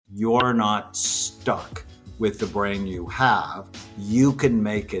you're not stuck with the brain you have. You can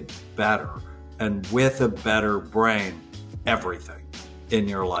make it better. And with a better brain, everything in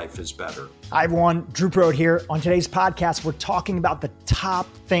your life is better. Hi everyone, Drew Prode here. On today's podcast, we're talking about the top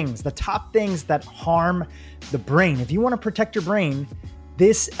things that harm the brain. If you want to protect your brain,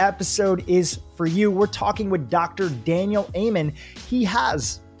 this episode is for you. We're talking with Dr. Daniel Amen. He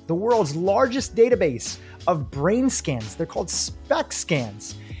has the world's largest database of brain scans. They're called SPECT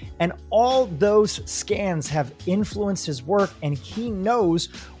scans. And all those scans have influenced his work, and he knows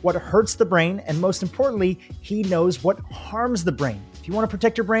what hurts the brain. And most importantly, he knows what harms the brain. If you want to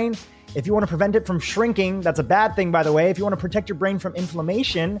protect your brain, if you want to prevent it from shrinking, that's a bad thing, by the way. If you want to protect your brain from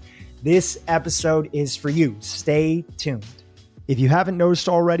inflammation, this episode is for you. Stay tuned. If you haven't noticed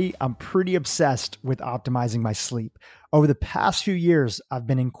already, I'm pretty obsessed with optimizing my sleep. Over the past few years, I've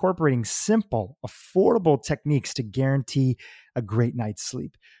been incorporating simple, affordable techniques to guarantee a great night's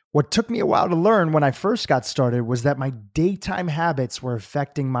sleep. What took me a while to learn when I first got started was that my daytime habits were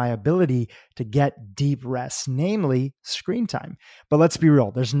affecting my ability to get deep rest, namely screen time. But let's be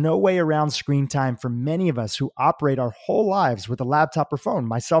real, there's no way around screen time for many of us who operate our whole lives with a laptop or phone,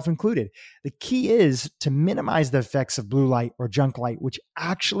 myself included. The key is to minimize the effects of blue light or junk light, which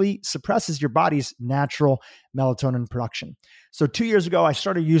actually suppresses your body's natural melatonin production. So 2 years ago, I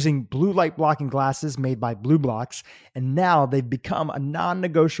started using blue light blocking glasses made by BlueBlox, and now they've become a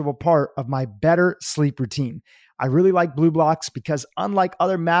non-negotiable part of my better sleep routine. I really like BlueBlox because unlike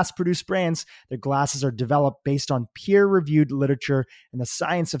other mass-produced brands, their glasses are developed based on peer-reviewed literature and the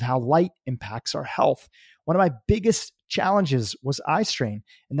science of how light impacts our health. One of my biggest challenges was eye strain,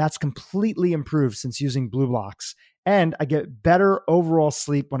 and that's completely improved since using BlueBlox. And I get better overall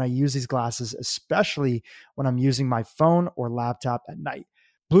sleep when I use these glasses, especially when I'm using my phone or laptop at night.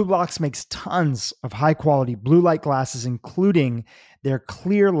 BlueBlox makes tons of high-quality blue light glasses, including their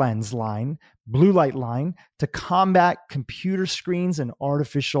clear lens line, blue light line, to combat computer screens and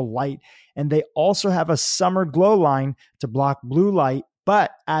artificial light. And they also have a summer glow line to block blue light,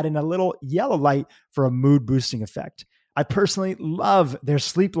 but add in a little yellow light for a mood-boosting effect. I personally love their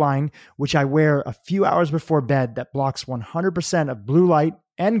sleep line, which I wear a few hours before bed, that blocks 100% of blue light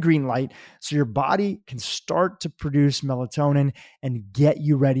and green light so your body can start to produce melatonin and get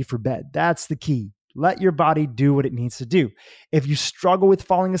you ready for bed. That's the key. Let your body do what it needs to do. If you struggle with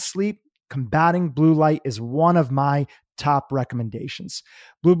falling asleep, combating blue light is one of my top recommendations.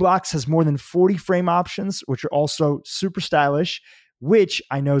 BlueBlox has more than 40 frame options, which are also super stylish, which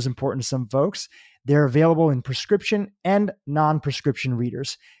I know is important to some folks. They're available in prescription and non-prescription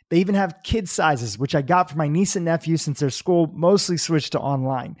readers. They even have kid sizes, which I got for my niece and nephew since their school mostly switched to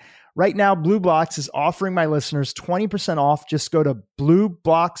online. Right now, BlueBlox is offering my listeners 20% off. Just go to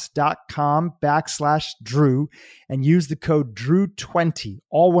blueblox.com/Drew and use the code Drew20,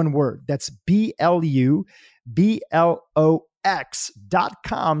 all one word. That's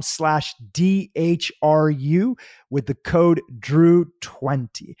BLUBLOX.com/DHRU with the code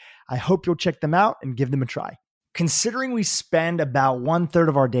Drew20. I hope you'll check them out and give them a try. Considering we spend about 1/3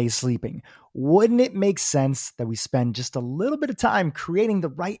 of our day sleeping, wouldn't it make sense that we spend just a little bit of time creating the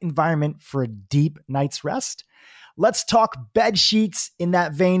right environment for a deep night's rest? Let's talk bed sheets in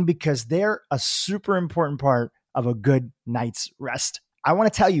that vein, because they're a super important part of a good night's rest. I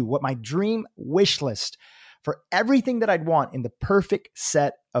want to tell you what my dream wish list for everything that I'd want in the perfect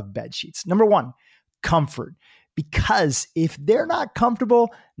set of bed sheets. Number one, comfort. Because if they're not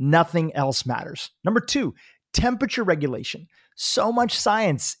comfortable, nothing else matters. Number two, temperature regulation. So much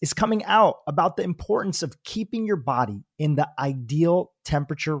science is coming out about the importance of keeping your body in the ideal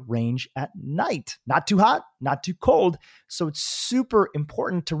temperature range at night. Not too hot, not too cold. So it's super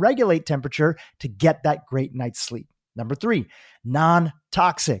important to regulate temperature to get that great night's sleep. Number three,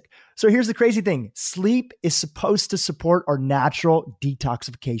 non-toxic. So here's the crazy thing. Sleep is supposed to support our natural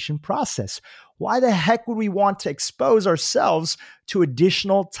detoxification process. Why the heck would we want to expose ourselves to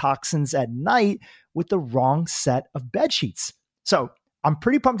additional toxins at night with the wrong set of bed sheets? So I'm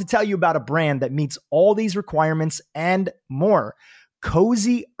pretty pumped to tell you about a brand that meets all these requirements and more.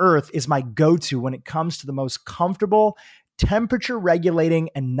 Cozy Earth is my go-to when it comes to the most comfortable, temperature regulating,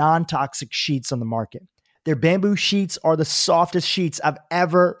 and non-toxic sheets on the market. Their bamboo sheets are the softest sheets I've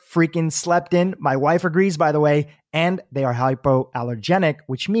ever freaking slept in. My wife agrees, by the way, and they are hypoallergenic,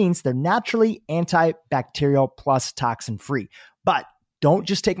 which means they're naturally antibacterial plus toxin free. But don't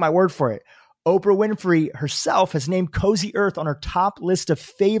just take my word for it. Oprah Winfrey herself has named Cozy Earth on her top list of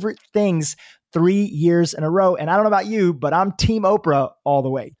favorite things 3 years in a row. And I don't know about you, but I'm Team Oprah all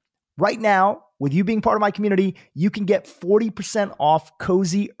the way. Right now, with you being part of my community, you can get 40% off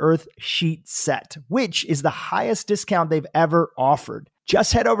Cozy Earth Sheet Set, which is the highest discount they've ever offered.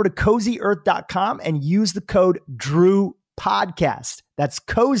 Just head over to CozyEarth.com and use the code DREWPodcast. That's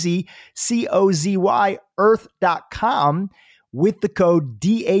Cozy, COZY, Earth.com with the code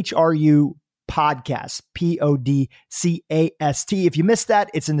DHRU Podcast, PODCAST. If you missed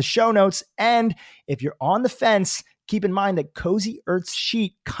that, it's in the show notes. And if you're on the fence, keep in mind that Cozy Earth's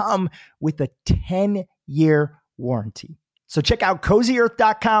sheet come with a 10-year warranty. So check out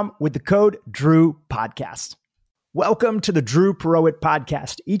CozyEarth.com with the code DREWPodcast. Welcome to the Drew Purohit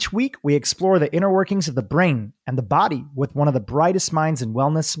Podcast. Each week, we explore the inner workings of the brain and the body with one of the brightest minds in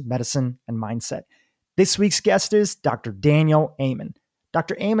wellness, medicine, and mindset. This week's guest is Dr. Daniel Amen.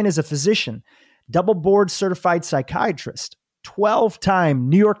 Dr. Amen is a physician, double board certified psychiatrist, 12-time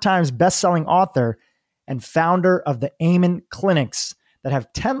New York Times bestselling author, and founder of the Amen Clinics that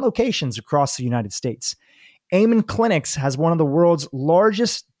have 10 locations across the United States. Amen Clinics has one of the world's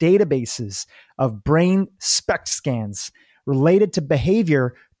largest databases of brain SPECT scans related to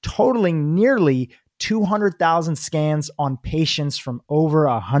behavior, totaling nearly 200,000 scans on patients from over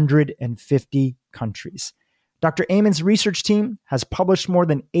 150 countries. Dr. Amen's research team has published more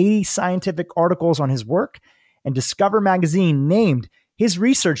than 80 scientific articles on his work, and Discover Magazine named his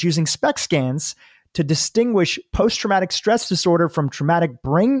research using SPECT scans to distinguish post-traumatic stress disorder from traumatic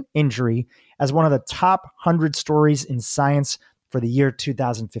brain injury as one of the top 100 stories in science for the year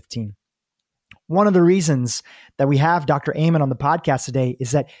 2015. One of the reasons that we have Dr. Amen on the podcast today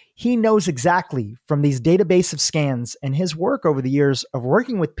is that he knows exactly from these database of scans and his work over the years of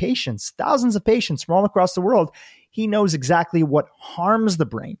working with patients, thousands of patients from all across the world, he knows exactly what harms the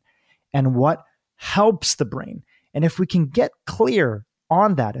brain and what helps the brain. And if we can get clear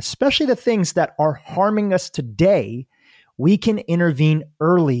on that, especially the things that are harming us today, we can intervene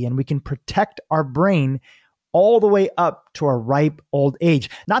early and we can protect our brain all the way up to our ripe old age,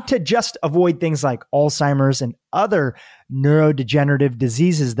 not to just avoid things like Alzheimer's and other neurodegenerative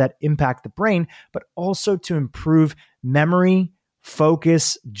diseases that impact the brain, but also to improve memory,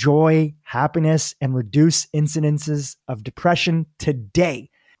 focus, joy, happiness, and reduce incidences of depression today.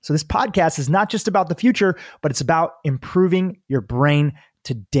 So this podcast is not just about the future, but it's about improving your brain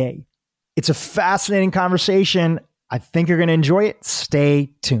today. It's a fascinating conversation. I think you're going to enjoy it.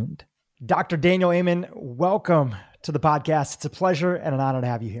 Stay tuned. Dr. Daniel Amen, welcome to the podcast. It's a pleasure and an honor to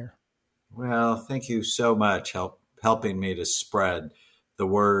have you here. Well, thank you so much helping me to spread the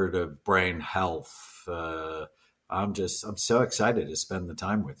word of brain health. I'm so excited to spend the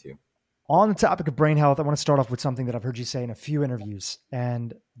time with you. On the topic of brain health, I want to start off with something that I've heard you say in a few interviews,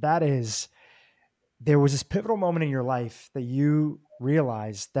 and that is there was this pivotal moment in your life that you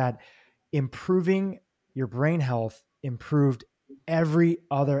realized that improving your brain health improved every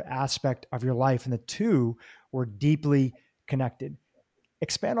other aspect of your life, and the two were deeply connected.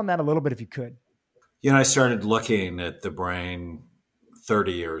 Expand on that a little bit if you could. I started looking at the brain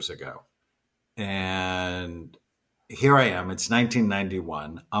 30 years ago, and here I am. It's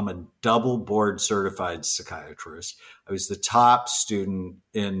 1991. I'm a double board certified psychiatrist. I was the top student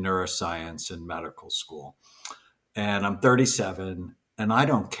in neuroscience in medical school, and I'm 37, and I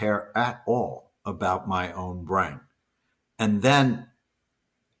don't care at all about my own brain. And then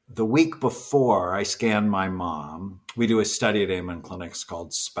the week before I scanned my mom, we do a study at Amen Clinics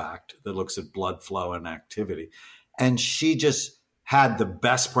called SPECT that looks at blood flow and activity. And she just had the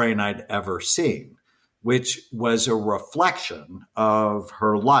best brain I'd ever seen, which was a reflection of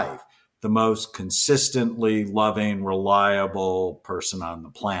her life, the most consistently loving, reliable person on the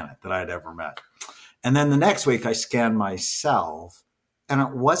planet that I'd ever met. And then the next week I scanned myself and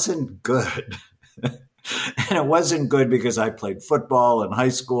it wasn't good. And it wasn't good because I played football in high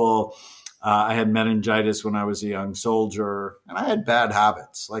school. I had meningitis when I was a young soldier, and I had bad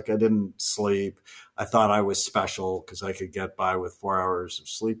habits. Like I didn't sleep. I thought I was special because I could get by with 4 hours of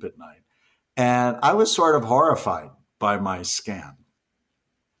sleep at night. And I was sort of horrified by my scan.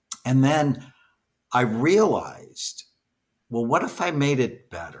 And then I realized, well, what if I made it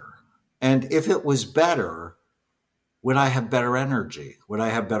better? And if it was better, would I have better energy? Would I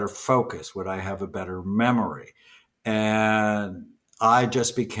have better focus? Would I have a better memory? And I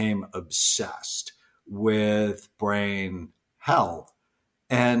just became obsessed with brain health,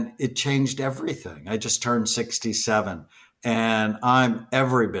 and it changed everything. I just turned 67, and I'm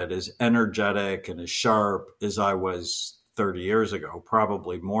every bit as energetic and as sharp as I was 30 years ago,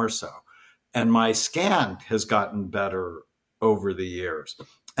 probably more so. And my scan has gotten better over the years.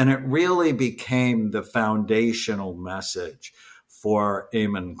 And it really became the foundational message for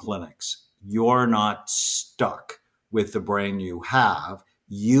Amen Clinics. You're not stuck with the brain you have.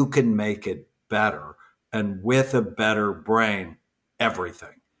 You can make it better. And with a better brain,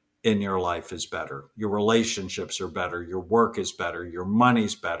 everything in your life is better. Your relationships are better. Your work is better. Your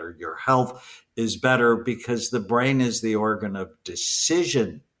money's better. Your health is better because the brain is the organ of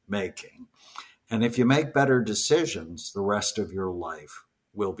decision making. And if you make better decisions, the rest of your life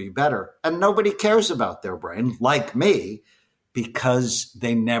will be better. And nobody cares about their brain, like me, because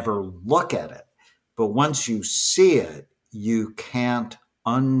they never look at it. But once you see it, you can't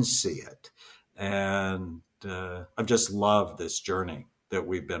unsee it. And I've just loved this journey that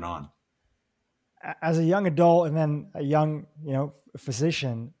we've been on. As a young adult and then a young,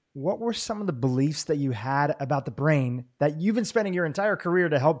 physician, what were some of the beliefs that you had about the brain that you've been spending your entire career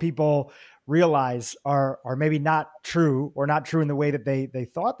to help people realize are maybe not true, or not true in the way that they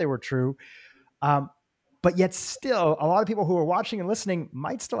thought they were true? But yet still, a lot of people who are watching and listening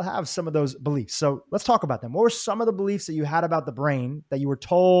might still have some of those beliefs. So let's talk about them. What were some of the beliefs that you had about the brain that you were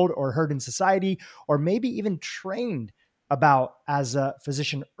told or heard in society, or maybe even trained about as a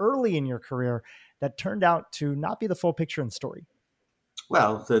physician early in your career, that turned out to not be the full picture and story?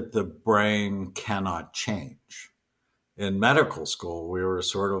 Well, that the brain cannot change. In medical school, we were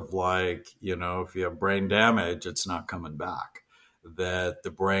sort of like, if you have brain damage, it's not coming back. That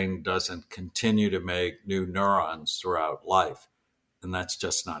the brain doesn't continue to make new neurons throughout life. And that's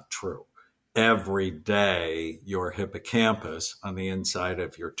just not true. Every day, your hippocampus on the inside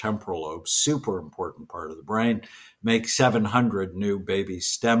of your temporal lobe, super important part of the brain, makes 700 new baby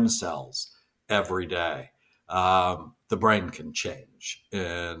stem cells every day. The brain can change.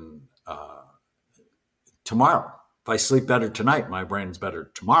 And tomorrow, if I sleep better tonight, my brain's better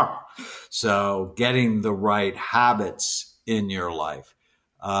tomorrow. So getting the right habits in your life.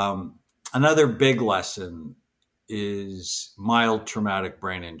 Another big lesson is mild traumatic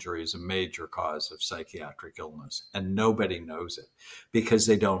brain injury is a major cause of psychiatric illness, and nobody knows it because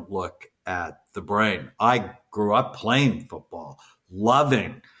they don't look at the brain. I grew up playing football,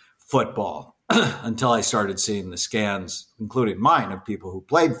 loving football, until I started seeing the scans, including mine, of people who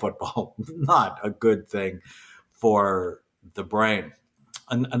played football. Not a good thing for the brain.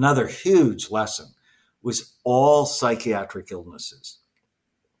 Another huge lesson was all psychiatric illnesses,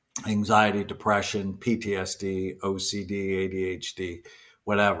 anxiety, depression, PTSD, OCD, ADHD,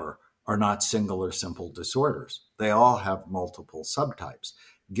 whatever, are not single or simple disorders. They all have multiple subtypes.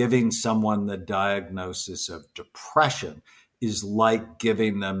 Giving someone the diagnosis of depression is like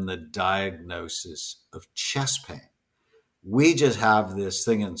giving them the diagnosis of chest pain. We just have this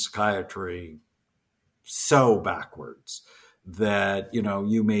thing in psychiatry so backwards that,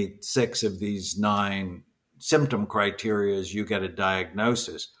 you meet 6 of these 9 symptom criteria, you get a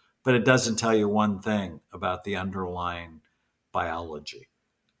diagnosis, but it doesn't tell you one thing about the underlying biology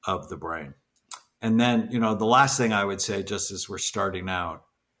of the brain. And then, the last thing I would say, just as we're starting out,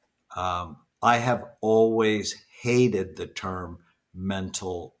 I have always hated the term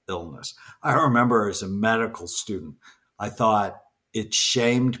mental illness. I remember as a medical student, I thought it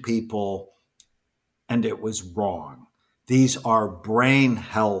shamed people and it was wrong. These are brain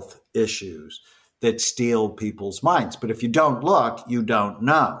health issues that steal people's minds. But if you don't look, you don't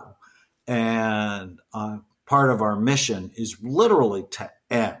know. And part of our mission is literally to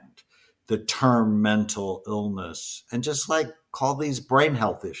end the term mental illness and just call these brain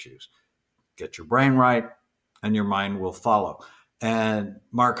health issues. Get your brain right and your mind will follow. And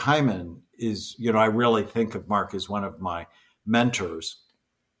Mark Hyman is, I really think of Mark as one of my mentors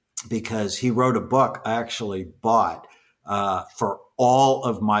because he wrote a book I actually bought for all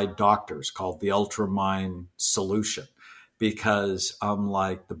of my doctors called The Ultramind Solution, because I'm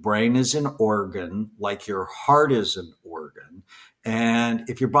like, the brain is an organ, like your heart is an organ. And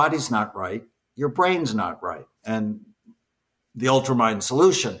if your body's not right, your brain's not right. And The Ultramind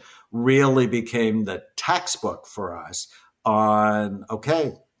Solution really became the textbook for us on,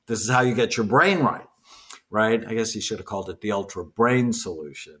 okay, this is how you get your brain right, right? I guess he should have called it the Ultra Brain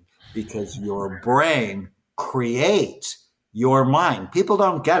Solution, because your brain creates your mind. People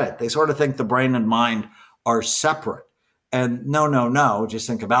don't get it. They sort of think the brain and mind are separate. And no. Just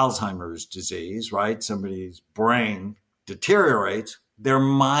think of Alzheimer's disease, right? Somebody's brain deteriorates, their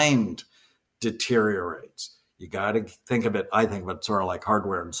mind deteriorates. You got to think of it, I think of it sort of like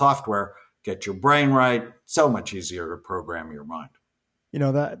hardware and software. Get your brain right. So much easier to program your mind.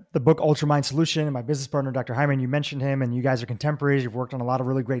 The book Ultramind Solution, and my business partner, Dr. Hyman, you mentioned him, and you guys are contemporaries. You've worked on a lot of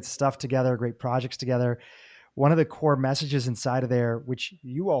really great stuff together, great projects together. One of the core messages inside of there, which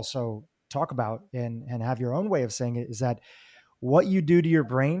you also talk about and have your own way of saying it, is that what you do to your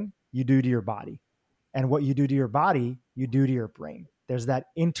brain, you do to your body. And what you do to your body, you do to your brain. There's that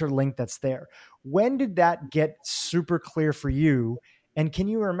interlink that's there. When did that get super clear for you? And can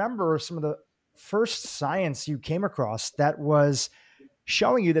you remember some of the first science you came across that was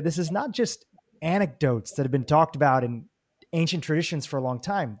showing you that this is not just anecdotes that have been talked about in ancient traditions for a long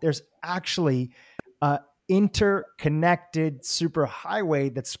time. There's actually a interconnected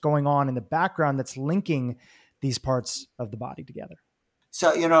superhighway that's going on in the background that's linking these parts of the body together.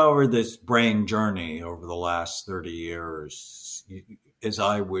 So, over this brain journey over the last 30 years, as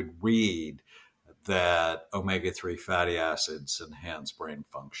I would read that omega-3 fatty acids enhance brain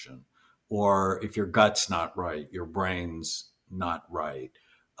function, or if your gut's not right, your brain's not right.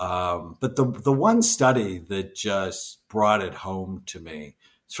 But the one study that just brought it home to me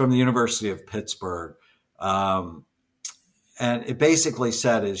is from the University of Pittsburgh. And it basically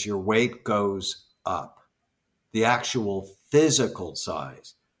said as your weight goes up, the actual physical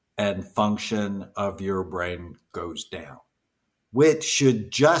size and function of your brain goes down, which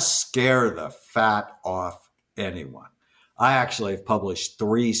should just scare the fat off anyone. I actually have published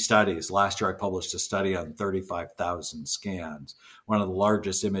 3 studies. Last year, I published a study on 35,000 scans, one of the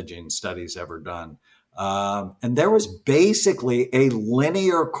largest imaging studies ever done. And there was basically a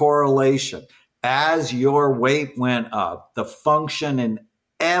linear correlation. As your weight went up, the function in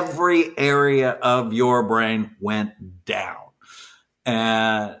every area of your brain went down.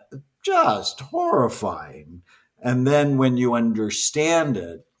 And just horrifying. And then when you understand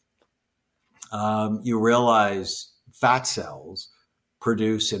it, you realize fat cells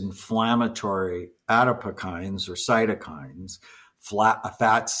produce inflammatory adipokines or cytokines.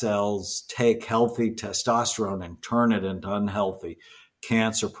 Fat cells take healthy testosterone and turn it into unhealthy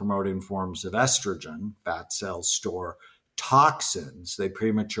cancer-promoting forms of estrogen. Fat cells store toxins. They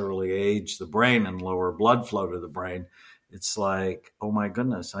prematurely age the brain and lower blood flow to the brain. It's like, oh my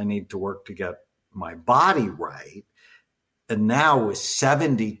goodness, I need to work to get my body right. And now with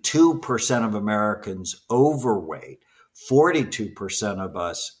 72% of Americans overweight, 42% of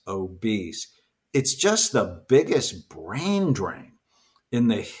us obese, it's just the biggest brain drain in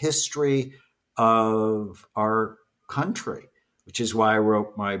the history of our country, which is why I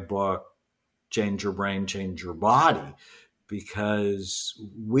wrote my book, Change Your Brain, Change Your Body, because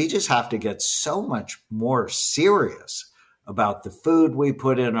we just have to get so much more serious about the food we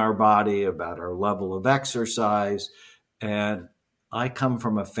put in our body, about our level of exercise. And I come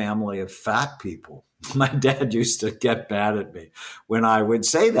from a family of fat people. My dad used to get mad at me when I would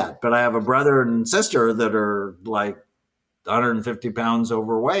say that, but I have a brother and sister that are like 150 pounds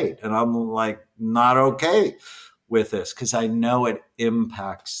overweight. And I'm like, not okay with this because I know it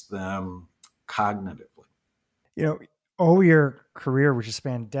impacts them cognitively. Over your career, which has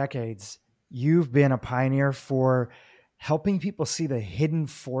spanned decades, you've been a pioneer for helping people see the hidden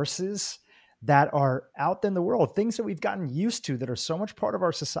forces that are out there in the world, things that we've gotten used to that are so much part of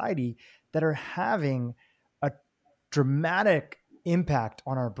our society that are having a dramatic impact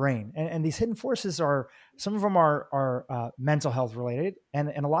on our brain. And these hidden forces are, some of them are mental health related, and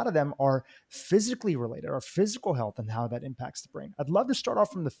a lot of them are physically related, our physical health and how that impacts the brain. I'd love to start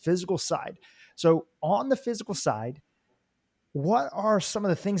off from the physical side. So on the physical side, what are some of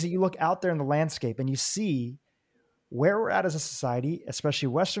the things that you look out there in the landscape and you see where we're at as a society, especially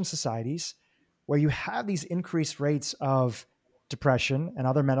Western societies, where you have these increased rates of depression and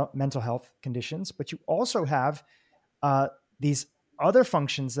other mental health conditions, but you also have these other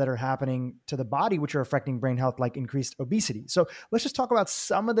functions that are happening to the body, which are affecting brain health, like increased obesity. So let's just talk about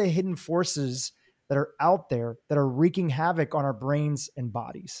some of the hidden forces that are out there that are wreaking havoc on our brains and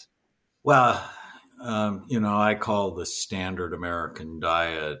bodies. Well, I call the standard American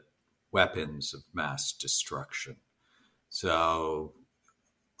diet weapons of mass destruction. So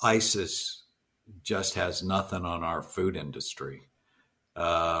ISIS just has nothing on our food industry.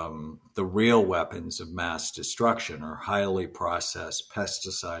 The real weapons of mass destruction are highly processed,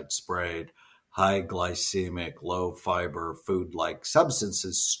 pesticide sprayed, high glycemic, low fiber food-like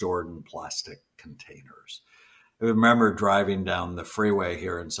substances stored in plastic containers. I remember driving down the freeway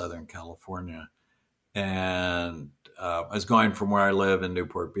here in Southern California, and I was going from where I live in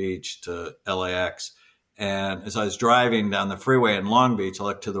Newport Beach to LAX. And as I was driving down the freeway in Long Beach, I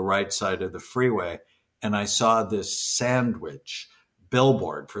looked to the right side of the freeway and I saw this sandwich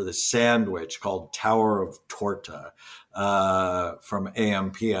billboard for the sandwich called Tower of Torta from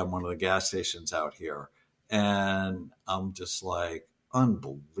AM/PM, one of the gas stations out here. And I'm just like,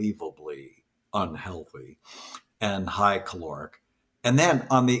 unbelievably unhealthy and high caloric. And then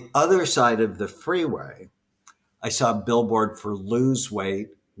on the other side of the freeway, I saw a billboard for lose weight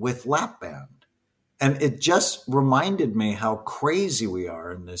with lap band. And it just reminded me how crazy we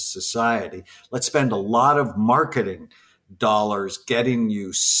are in this society. Let's spend a lot of marketing dollars getting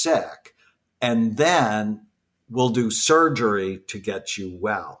you sick, and then we'll do surgery to get you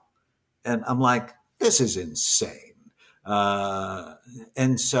well. And I'm like, this is insane.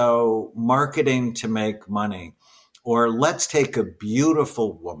 And so marketing to make money, or let's take a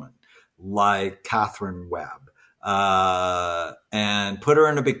beautiful woman like Catherine Webb and put her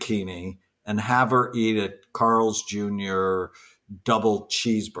in a bikini and have her eat a Carl's Jr. double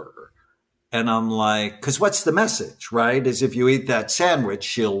cheeseburger. And I'm like, because what's the message, right? Is if you eat that sandwich,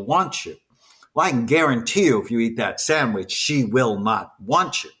 she'll want you. Well, I can guarantee you if you eat that sandwich, she will not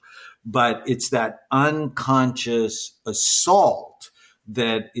want you. But it's that unconscious assault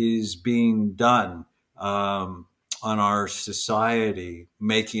that is being done on our society,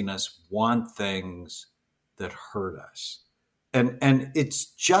 making us want things that hurt us. And it's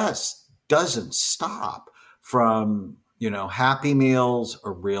just doesn't stop from, Happy Meals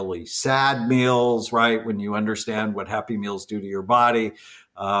are really sad meals, right? When you understand what Happy Meals do to your body.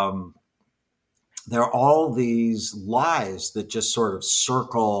 There are all these lies that just sort of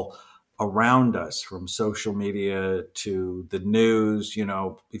circle around us, from social media to the news.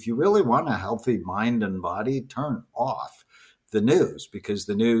 If you really want a healthy mind and body, turn off the news, because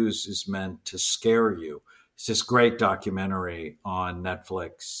the news is meant to scare you. It's this great documentary on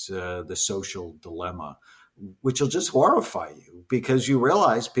Netflix, The Social Dilemma, which will just horrify you because you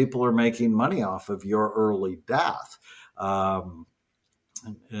realize people are making money off of your early death. And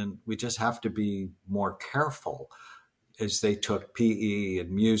we just have to be more careful as they took PE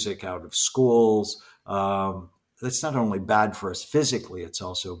and music out of schools. That's not only bad for us physically, it's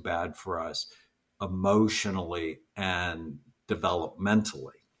also bad for us emotionally and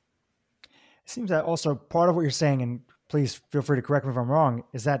developmentally. It seems that also part of what you're saying, and please feel free to correct me if I'm wrong,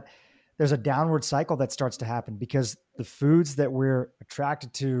 is that there's a downward cycle that starts to happen because the foods that we're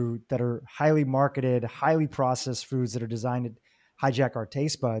attracted to that are highly marketed, highly processed foods that are designed to hijack our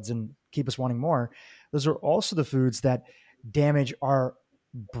taste buds and keep us wanting more, those are also the foods that damage our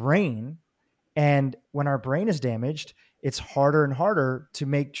brain. And when our brain is damaged, it's harder and harder to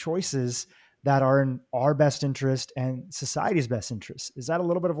make choices that are in our best interest and society's best interest. Is that a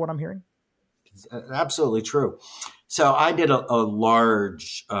little bit of what I'm hearing? It's absolutely true. So I did a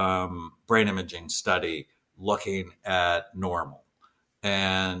large brain imaging study looking at normal.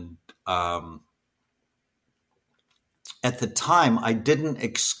 And at the time, I didn't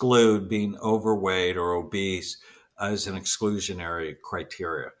exclude being overweight or obese as an exclusionary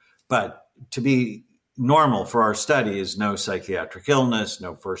criteria. But to be normal for our study is no psychiatric illness,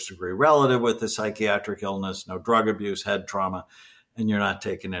 no first-degree relative with a psychiatric illness, no drug abuse, head trauma, and you're not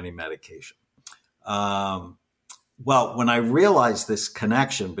taking any medication. Well, when I realized this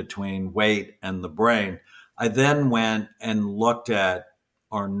connection between weight and the brain, I then went and looked at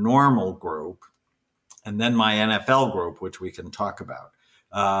our normal group and then my NFL group, which we can talk about.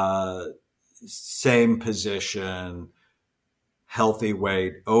 Same position, healthy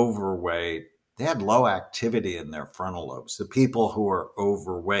weight, overweight. They had low activity in their frontal lobes. The people who are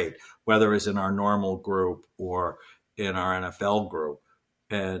overweight, whether it's in our normal group or in our NFL group.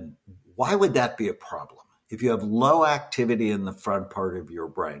 And why would that be a problem? If you have low activity in the front part of your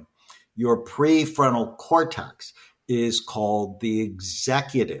brain, your prefrontal cortex is called the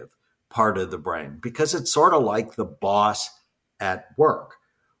executive part of the brain because it's sort of like the boss at work.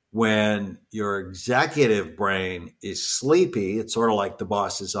 When your executive brain is sleepy, it's sort of like the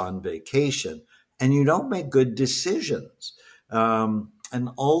boss is on vacation and you don't make good decisions. And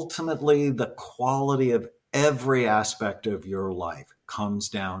ultimately, the quality of every aspect of your life comes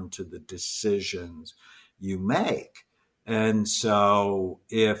down to the decisions you make. And so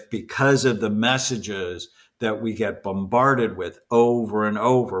if because of the messages that we get bombarded with over and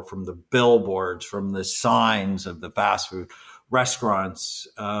over from the billboards, from the signs of the fast food restaurants,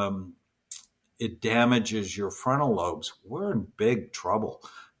 it damages your frontal lobes, we're in big trouble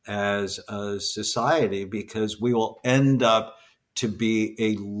as a society because we will end up to be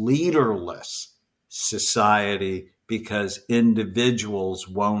a leaderless society because individuals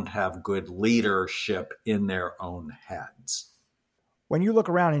won't have good leadership in their own heads. When you look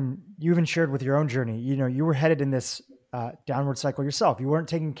around, and you even shared with your own journey, you were headed in this downward cycle yourself. You weren't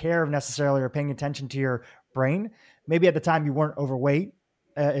taking care of necessarily or paying attention to your brain. Maybe at the time you weren't overweight,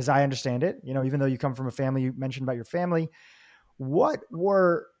 as I understand it, even though you come from a family, you mentioned about your family. What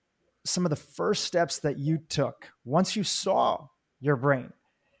were some of the first steps that you took once you saw your brain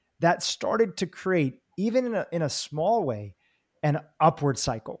that started to create, even in a small way, an upward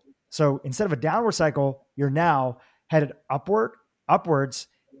cycle? So instead of a downward cycle, you're now headed upwards,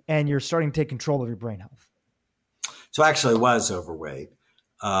 and you're starting to take control of your brain health. So I actually was overweight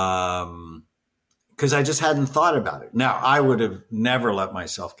because I just hadn't thought about it. Now, I would have never let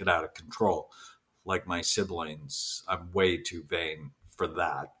myself get out of control like my siblings. I'm way too vain for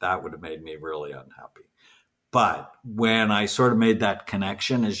that. That would have made me really unhappy. But when I sort of made that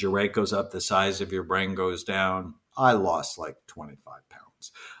connection, as your weight goes up, the size of your brain goes down, I lost like 25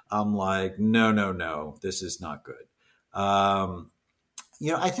 pounds. I'm like, no, this is not good.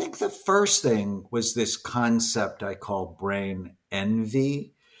 I think the first thing was this concept I call brain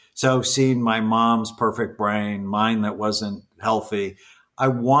envy. So seeing my mom's perfect brain, mine that wasn't healthy, I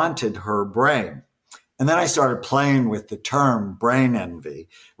wanted her brain. And then I started playing with the term brain envy,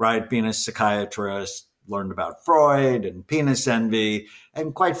 right? Being a psychiatrist, learned about Freud and penis envy.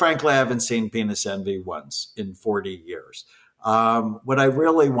 And quite frankly, I haven't seen penis envy once in 40 years. What I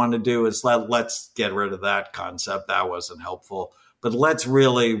really want to do is let's get rid of that concept. That wasn't helpful. But let's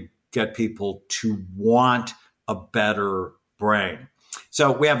really get people to want a better brain.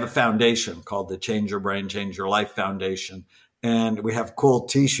 So we have a foundation called the Change Your Brain, Change Your Life Foundation. And we have cool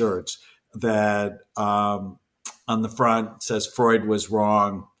T-shirts that on the front says Freud was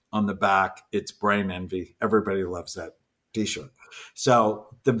wrong. On the back, it's brain envy. Everybody loves that T-shirt. So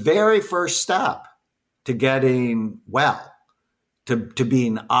the very first step to getting well, to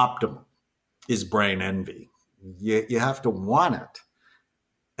being optimal, is brain envy. You have to want it.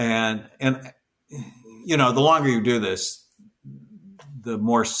 And the longer you do this, the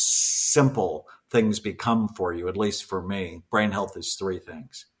more simple things become for you, at least for me. Brain health is 3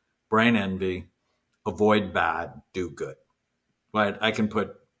 things: brain envy, avoid bad, do good. Right? I can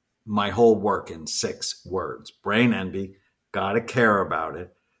put my whole work in 6 words. Brain envy, got to care about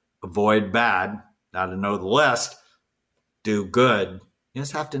it. Avoid bad, got to know the list. Do good, you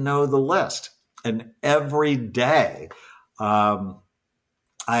just have to know the list. And every day, I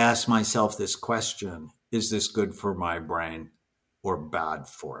ask myself this question: is this good for my brain or bad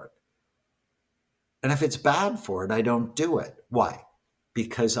for it? And if it's bad for it, I don't do it. Why?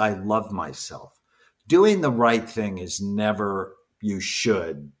 Because I love myself. Doing the right thing is never you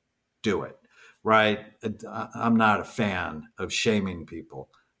should do it, right? I'm not a fan of shaming people.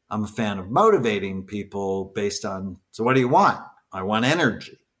 I'm a fan of motivating people based on, so what do you want? I want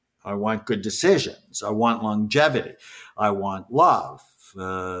energy. I want good decisions. I want longevity. I want love.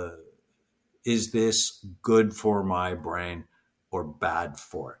 Is this good for my brain or bad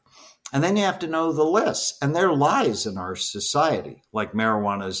for it? And then you have to know the list. And there are lies in our society, like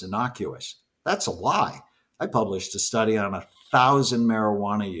marijuana is innocuous. That's a lie. I published a study on 1,000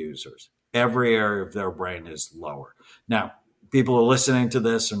 marijuana users. Every area of their brain is lower. Now, people who are listening to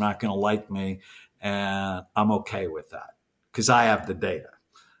this are not going to like me, and I'm okay with that because I have the data.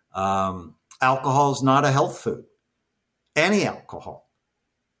 Alcohol is not a health food. Any alcohol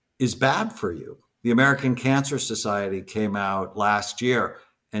is bad for you. The American Cancer Society came out last year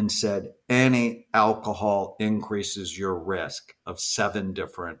and said any alcohol increases your risk of 7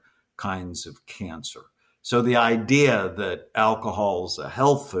 different kinds of cancer. So the idea that alcohol is a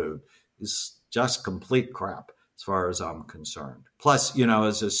health food is just complete crap as far as I'm concerned. Plus,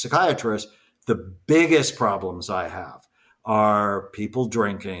 as a psychiatrist, the biggest problems I have are people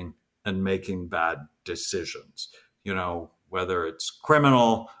drinking and making bad decisions, whether it's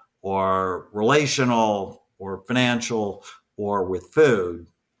criminal or relational or financial or with food.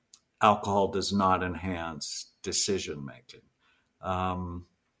 Alcohol does not enhance decision making.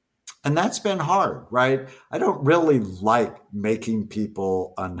 And that's been hard, right? I don't really like making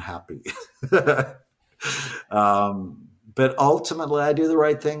people unhappy. But ultimately, I do the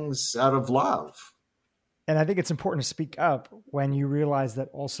right things out of love. And I think it's important to speak up when you realize that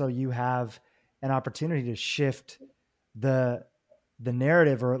also you have an opportunity to shift the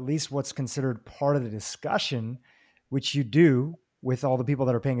narrative, or at least what's considered part of the discussion, which you do with all the people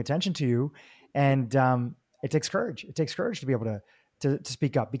that are paying attention to you. And it takes courage. It takes courage to be able to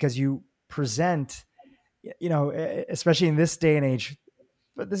speak up, because you present, especially in this day and age,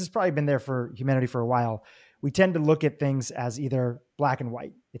 but this has probably been there for humanity for a while. We tend to look at things as either black and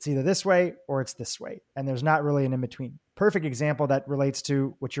white. It's either this way or it's this way. And there's not really an in-between. Perfect example that relates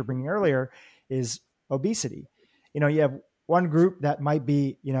to what you're bringing earlier is obesity. You have one group that might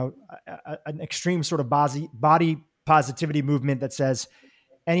be, an extreme sort of body positivity movement that says,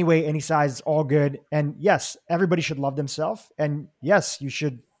 anyway, any size is all good. And yes, everybody should love themselves. And yes, you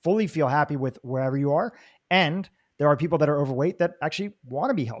should fully feel happy with wherever you are. And there are people that are overweight that actually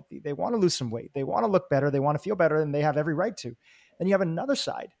want to be healthy. They want to lose some weight. They want to look better. They want to feel better, and they have every right to. Then you have another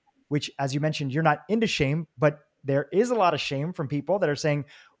side, which, as you mentioned, you're not into shame, but there is a lot of shame from people that are saying,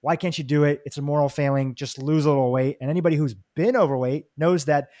 why can't you do it? It's a moral failing. Just lose a little weight. And anybody who's been overweight knows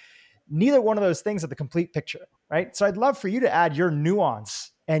that neither one of those things are the complete picture, right? So I'd love for you to add your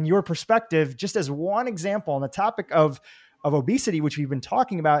nuance and your perspective, just as one example on the topic of obesity, which we've been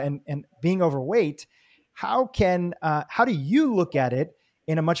talking about, and being overweight. How do you look at it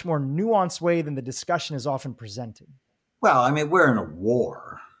in a much more nuanced way than the discussion is often presented. Well, I mean, we're in a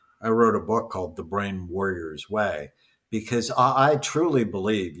war. I wrote a book called The Brain Warrior's Way because I truly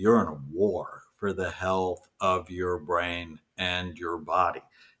believe you're in a war for the health of your brain and your body.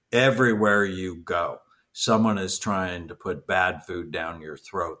 Everywhere you go, someone is trying to put bad food down your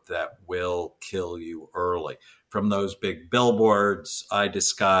throat that will kill you early. From those big billboards I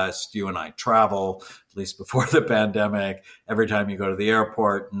discussed, you and I travel, at least before the pandemic. Every time you go to the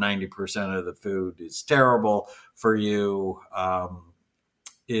airport, 90% of the food is terrible for you.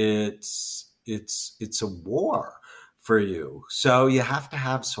 It's a war for you. So you have to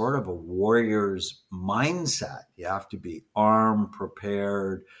have sort of a warrior's mindset. You have to be armed,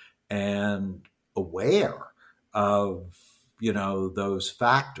 prepared, and aware of, those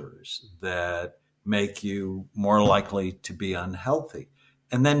factors that make you more likely to be unhealthy.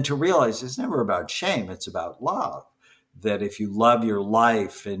 And then to realize it's never about shame, it's about love. That if you love your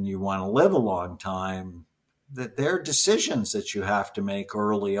life and you want to live a long time, that there are decisions that you have to make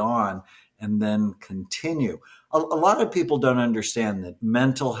early on and then continue. A lot of people don't understand that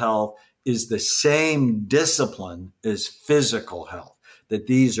mental health is the same discipline as physical health, that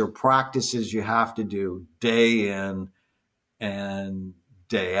these are practices you have to do day in and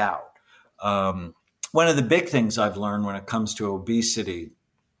day out. One of the big things I've learned when it comes to obesity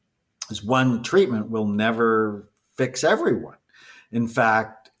is one treatment will never fix everyone. In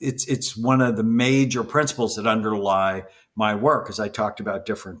fact, it's one of the major principles that underlie my work. As I talked about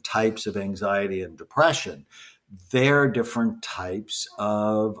different types of anxiety and depression, there are different types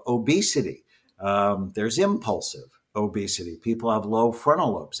of obesity. There's impulsive obesity. People have low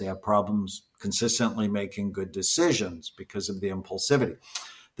frontal lobes. They have problems consistently making good decisions because of the impulsivity.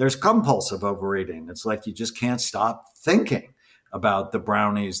 There's compulsive overeating. It's like you just can't stop thinking about the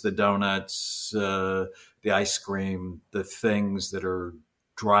brownies, the donuts, the ice cream, the things that are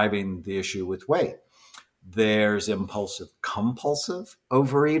driving the issue with weight. There's impulsive compulsive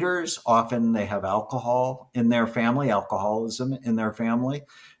overeaters. Often they have alcoholism in their family.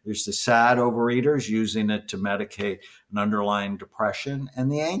 There's the sad overeaters using it to medicate an underlying depression,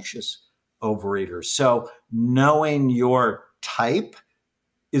 and the anxious overeaters. So knowing your type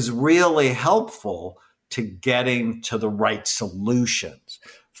is really helpful to getting to the right solutions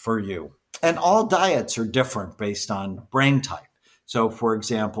for you. And all diets are different based on brain type. So, for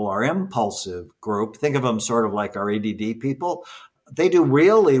example, our impulsive group, think of them sort of like our ADD people, they do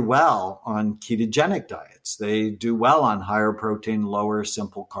really well on ketogenic diets. They do well on higher protein, lower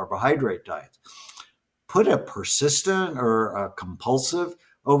simple carbohydrate diets. Put a persistent or a compulsive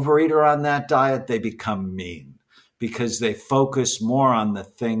overeater on that diet, they become mean because they focus more on the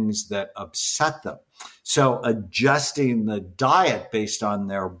things that upset them. So adjusting the diet based on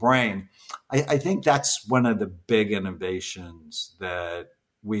their brain, I think that's one of the big innovations that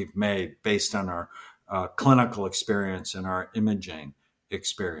we've made based on our clinical experience and our imaging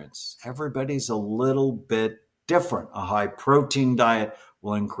experience. Everybody's a little bit different. A high protein diet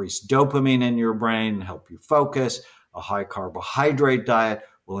will increase dopamine in your brain, help you focus. A high carbohydrate diet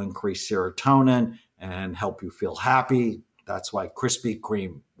will increase serotonin and help you feel happy. That's why Krispy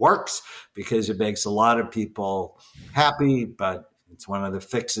Kreme works, because it makes a lot of people happy, but it's one of the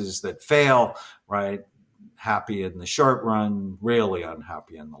fixes that fail, right? Happy in the short run, really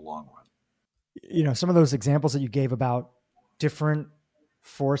unhappy in the long run. Some of those examples that you gave about different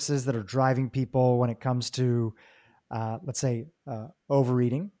forces that are driving people when it comes to, let's say,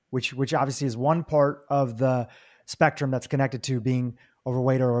 overeating, which obviously is one part of the spectrum that's connected to being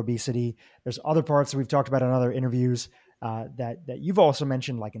overweight or obesity. There's other parts that we've talked about in other interviews that you've also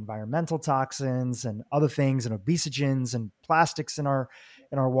mentioned, like environmental toxins and other things, and obesogens and plastics in our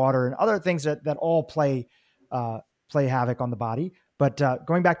water and other things that all play havoc on the body. But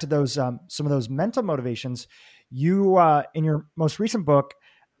going back to those some of those mental motivations, you in your most recent book,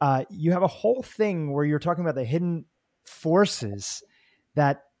 you have a whole thing where you're talking about the hidden forces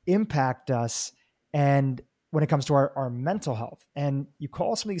that impact us and when it comes to our mental health. And you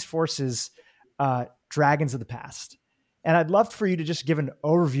call some of these forces dragons of the past. And I'd love for you to just give an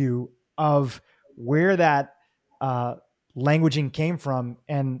overview of where that languaging came from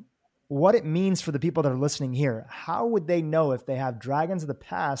and what it means for the people that are listening here. How would they know if they have dragons of the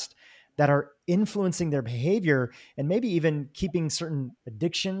past that are influencing their behavior and maybe even keeping certain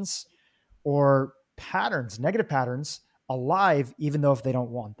addictions or patterns, negative patterns, alive, even though if they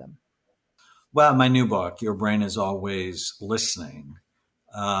don't want them? Well, my new book, Your Brain is Always Listening,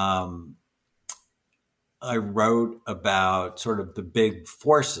 I wrote about sort of the big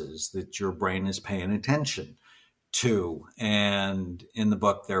forces that your brain is paying attention to. And in the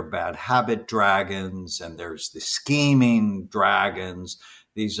book, there are bad habit dragons, and there's the scheming dragons,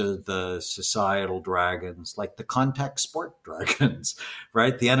 These are the societal dragons, like the contact sport dragons,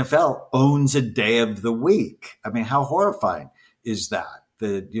 right? The NFL owns a day of the week. I mean, how horrifying is that?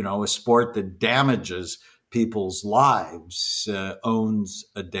 That, a sport that damages people's lives owns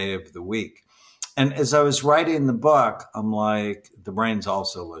a day of the week. And as I was writing the book, I'm like, the brain's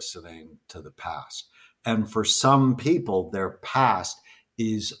also listening to the past. And for some people, their past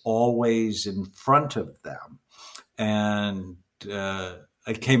is always in front of them. And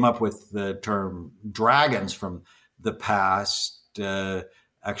I came up with the term dragons from the past,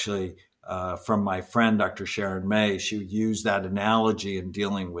 actually from my friend, Dr. Sharon May. She used that analogy in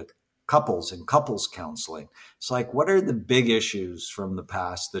dealing with couples and couples counseling. It's like, what are the big issues from the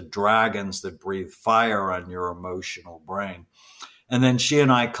past, the dragons that breathe fire on your emotional brain? And then she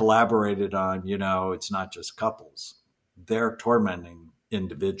and I collaborated on, it's not just couples. They're tormenting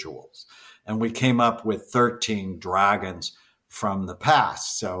individuals. And we came up with 13 dragons from the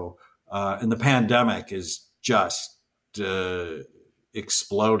past. So, and the pandemic is just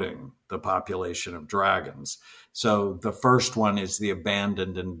exploding the population of dragons. So the first one is the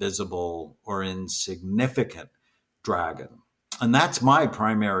abandoned, invisible, or insignificant dragon. And that's my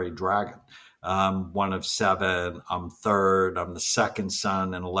primary dragon. One of 7. I'm third. I'm the second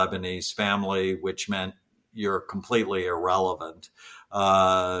son in a Lebanese family, which meant you're completely irrelevant. In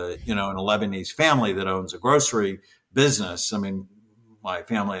a Lebanese family that owns a grocery business. I mean, my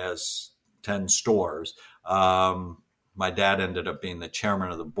family has 10 stores. My dad ended up being the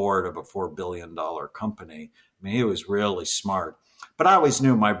chairman of the board of a $4 billion company. I mean, he was really smart. But I always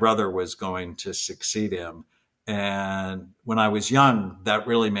knew my brother was going to succeed him. And when I was young, that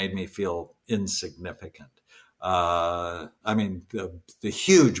really made me feel insignificant. The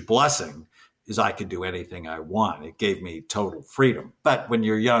huge blessing is I could do anything I want. It gave me total freedom. But when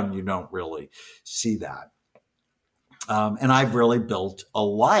you're young, you don't really see that. And I've really built a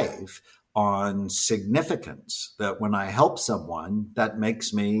life on significance, that when I help someone, that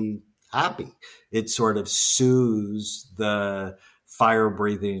makes me happy. It sort of soothes the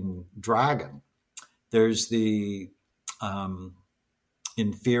fire-breathing dragon. There's the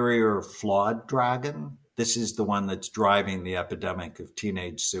inferior flawed dragon. This is the one that's driving the epidemic of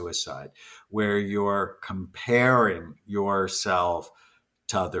teenage suicide, where you're comparing yourself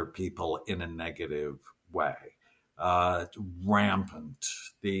to other people in a negative way. Rampant,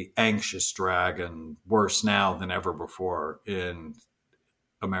 the anxious dragon, worse now than ever before in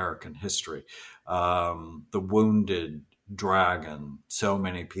American history. The wounded dragon, so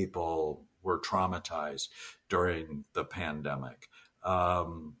many people were traumatized during the pandemic.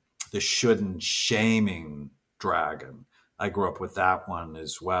 The shouldn't shaming dragon. I grew up with that one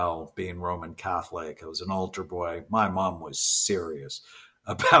as well, being Roman Catholic. I was an altar boy. My mom was serious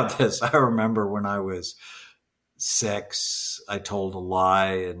about this. I remember when I was 6, I told a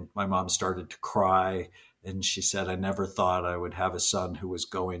lie and my mom started to cry. And she said, I never thought I would have a son who was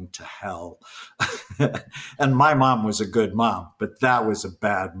going to hell. And my mom was a good mom, but that was a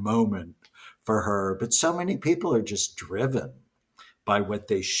bad moment for her. But so many people are just driven by what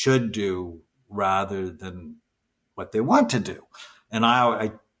they should do rather than what they want to do. And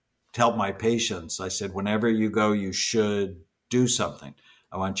I tell my patients, I said, whenever you go, you should do something.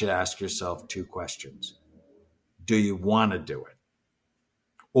 I want you to ask yourself 2 questions. Do you want to do it?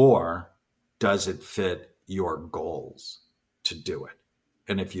 Or does it fit your goals to do it?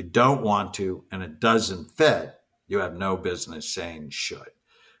 And if you don't want to and it doesn't fit, you have no business saying should.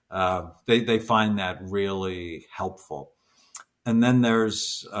 They find that really helpful. And then there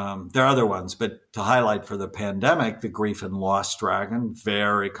are other ones, but to highlight for the pandemic, the grief and loss dragon,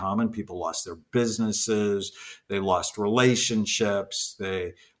 very common. People lost their businesses, they lost relationships,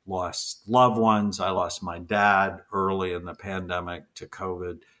 they lost loved ones. I lost my dad early in the pandemic to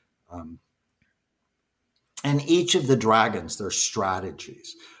COVID. And each of the dragons, their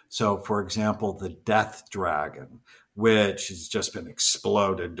strategies. So, for example, the death dragon, which has just been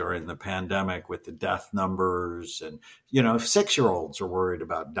exploded during the pandemic with the death numbers. And, 6-year-olds are worried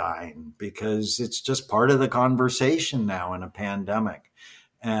about dying because it's just part of the conversation now in a pandemic.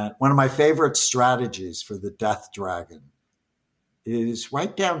 And one of my favorite strategies for the death dragon is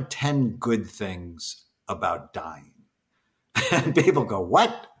write down 10 good things about dying. And people go,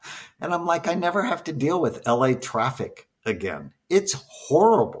 what? And I'm like, I never have to deal with LA traffic again. It's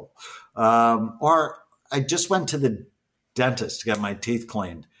horrible. Or I just went to the dentist to get my teeth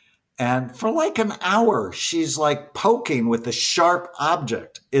cleaned. And for like an hour, she's like poking with a sharp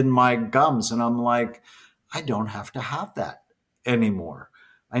object in my gums. And I'm like, I don't have to have that anymore.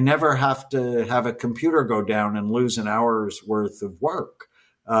 I never have to have a computer go down and lose an hour's worth of work.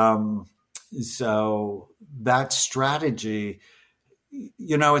 So that strategy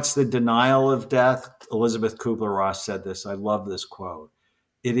It's the denial of death. Elizabeth Kubler-Ross said this. I love this quote.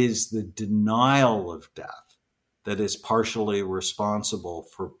 It is the denial of death that is partially responsible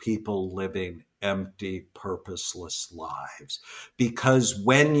for people living empty, purposeless lives. Because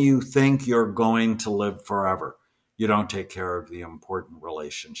when you think you're going to live forever, you don't take care of the important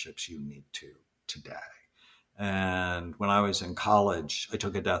relationships you need to today. And when I was in college, I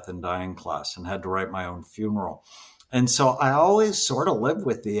took a death and dying class and had to write my own funeral. And so I always sort of live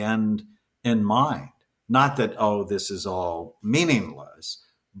with the end in mind. Not that, oh, this is all meaningless,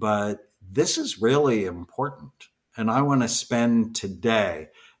 but this is really important. And I want to spend today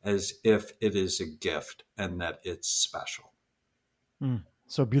as if it is a gift and that it's special.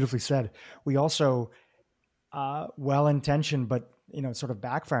 So beautifully said. We also, well-intentioned, but sort of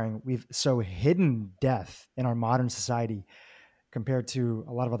backfiring. We've so hidden death in our modern society compared to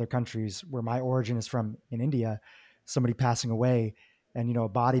a lot of other countries where my origin is from in India. Somebody passing away and, a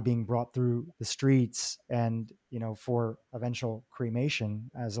body being brought through the streets and, for eventual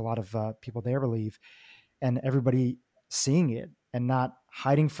cremation, as a lot of people there believe, and everybody seeing it and not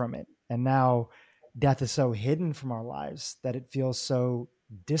hiding from it. And now death is so hidden from our lives that it feels so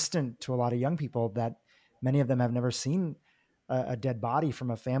distant to a lot of young people that many of them have never seen a dead body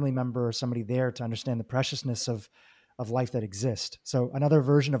from a family member or somebody there to understand the preciousness of life that exists. So another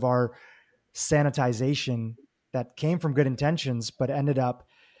version of our sanitization that came from good intentions, but ended up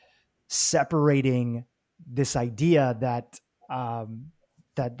separating this idea that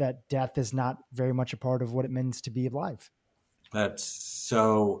that death is not very much a part of what it means to be alive. That's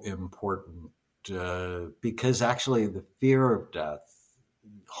so important because actually the fear of death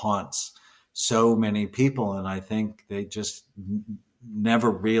haunts so many people, and I think they just never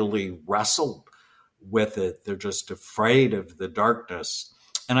really wrestled with it. They're just afraid of the darkness.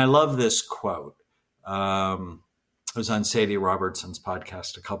 And I love this quote. I was on Sadie Robertson's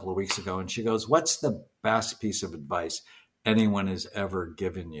podcast a couple of weeks ago, and she goes, "What's the best piece of advice anyone has ever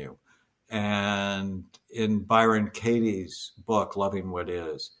given you?" And in Byron Katie's book, Loving What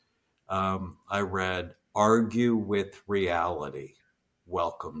Is, I read, "Argue with reality.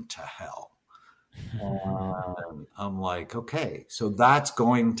 Welcome to hell." I'm like, okay, so that's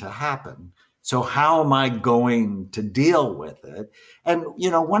going to happen. So how am I going to deal with it? And,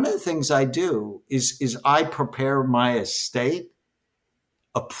 one of the things I do is I prepare my estate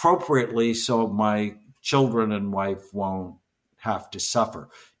appropriately so my children and wife won't have to suffer.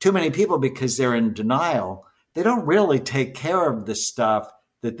 Too many people, because they're in denial, they don't really take care of the stuff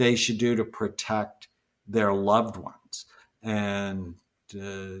that they should do to protect their loved ones. And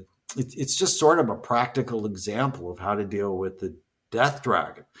it's just sort of a practical example of how to deal with the death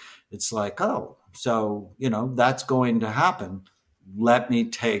dragon. It's like, oh, so, that's going to happen. Let me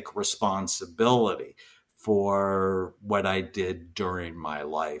take responsibility for what I did during my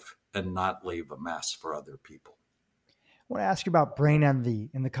life and not leave a mess for other people. I want to ask you about brain envy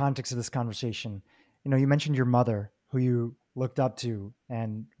in the context of this conversation. You mentioned your mother, who you looked up to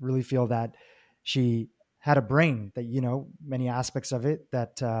and really feel that she had a brain that, many aspects of it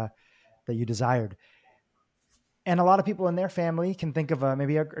that you desired. And a lot of people in their family can think of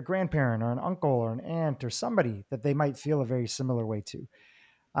maybe a grandparent or an uncle or an aunt or somebody that they might feel a very similar way to.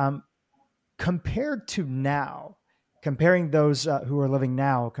 Compared to now, comparing those who are living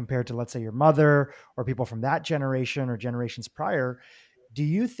now compared to, let's say, your mother or people from that generation or generations prior, do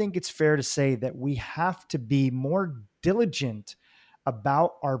you think it's fair to say that we have to be more diligent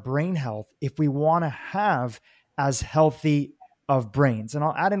about our brain health if we want to have as healthy of brains? And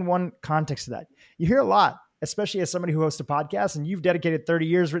I'll add in one context to that. You hear a lot, especially as somebody who hosts a podcast, and you've dedicated 30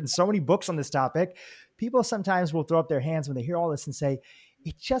 years, written so many books on this topic. People sometimes will throw up their hands when they hear all this and say,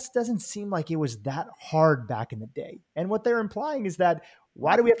 it just doesn't seem like it was that hard back in the day. And what they're implying is that,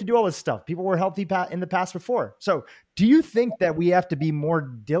 why do we have to do all this stuff? People were healthy in the past before. So do you think that we have to be more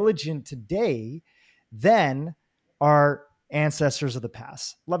diligent today than our ancestors of the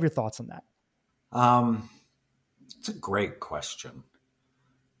past? Love your thoughts on that. It's a great question.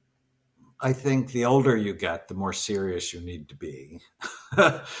 I think the older you get, the more serious you need to be,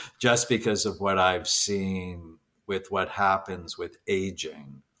 just because of what I've seen with what happens with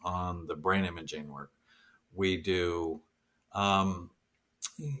aging on the brain imaging work we do.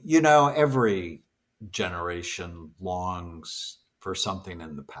 Every generation longs for something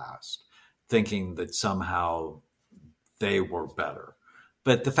in the past, thinking that somehow they were better.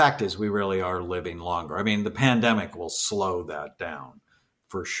 But the fact is, we really are living longer. I mean, the pandemic will slow that down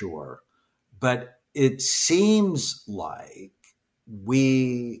for sure. But it seems like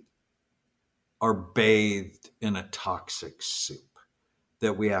we are bathed in a toxic soup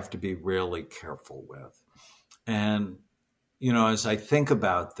that we have to be really careful with. And as I think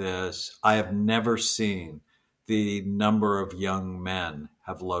about this, I have never seen the number of young men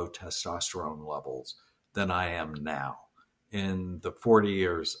have low testosterone levels than I am now. In the 40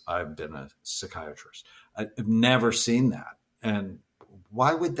 years I've been a psychiatrist, I've never seen that. And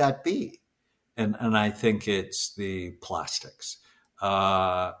why would that be? And I think it's the plastics,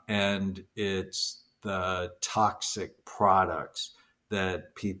 and it's the toxic products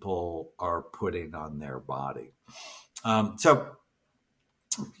that people are putting on their body. So,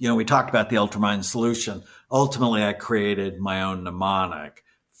 we talked about the Ultramind solution. Ultimately, I created my own mnemonic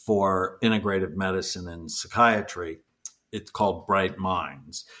for integrative medicine and psychiatry. It's called Bright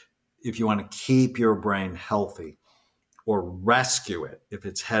Minds. If you want to keep your brain healthy or rescue it, if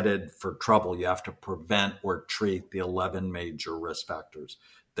it's headed for trouble, you have to prevent or treat the 11 major risk factors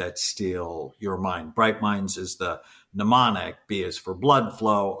that steal your mind. Bright Minds is the mnemonic. B is for blood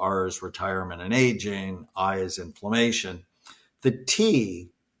flow, R is retirement and aging, I is inflammation. The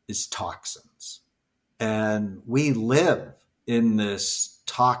T is toxins. And we live in this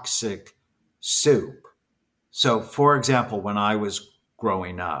toxic soup. So, for example, when I was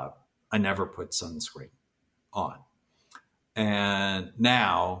growing up, I never put sunscreen on. And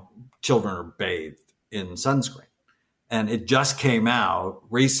now children are bathed in sunscreen. And it just came out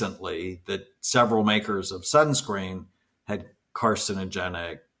recently that several makers of sunscreen had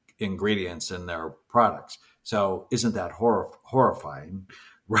carcinogenic ingredients in their products. So isn't that horrifying,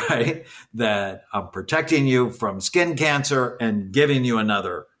 right? That I'm protecting you from skin cancer and giving you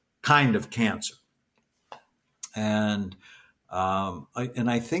another kind of cancer. And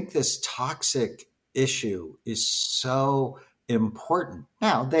I think this toxic issue is so important.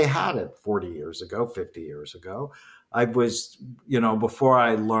 Now, they had it 40 years ago, 50 years ago. I was, before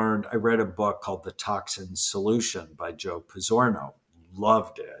I read a book called The Toxin Solution by Joe Pizzorno.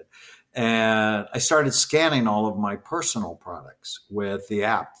 Loved it. And I started scanning all of my personal products with the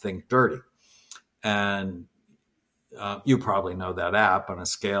app Think Dirty. And you probably know that app. On a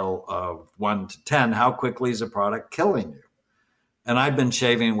scale of 1 to 10, how quickly is a product killing you? And I've been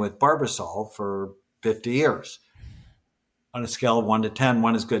shaving with Barbasol for 50 years. On a scale of 1 to 10,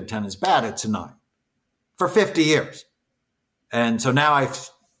 1 is good, 10 is bad, it's a 9. For 50 years. And so now I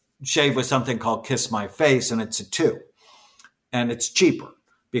shave with something called Kiss My Face, and it's a 2. And it's cheaper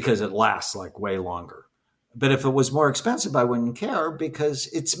because it lasts like way longer. But if it was more expensive, I wouldn't care because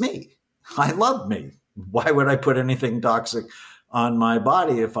it's me. I love me. Why would I put anything toxic on my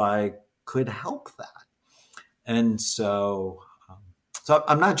body if I could help that? And so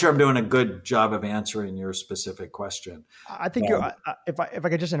I'm not sure I'm doing a good job of answering your specific question. I think if I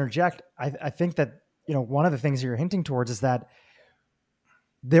could just interject, I think that, one of the things you're hinting towards is that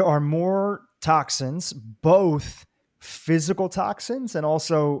there are more toxins, both physical toxins and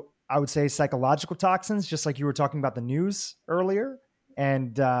also, I would say, psychological toxins, just like you were talking about the news earlier,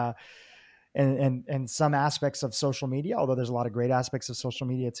 and some aspects of social media, although there's a lot of great aspects of social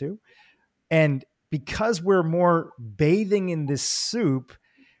media too. And because we're more bathing in this soup,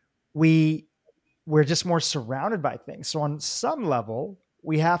 we're just more surrounded by things. So on some level,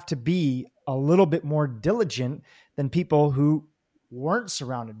 we have to be a little bit more diligent than people who weren't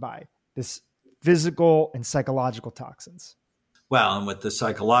surrounded by this physical and psychological toxins. Well, and with the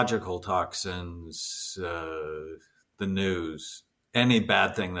psychological toxins, the news, any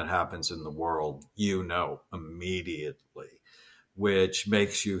bad thing that happens in the world, immediately, which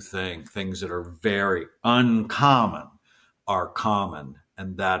makes you think things that are very uncommon are common.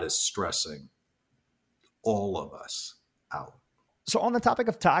 And that is stressing all of us out. So on the topic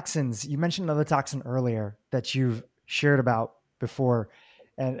of toxins, you mentioned another toxin earlier that you've shared about before.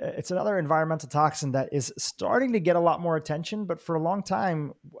 And it's another environmental toxin that is starting to get a lot more attention. But for a long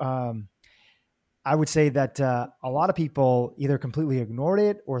time, I would say that a lot of people either completely ignored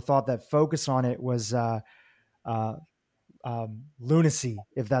it or thought that focus on it was lunacy,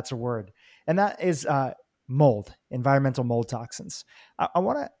 if that's a word. And that is mold, environmental mold toxins. I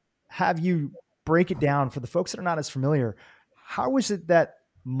want to have you break it down for the folks that are not as familiar. How is it that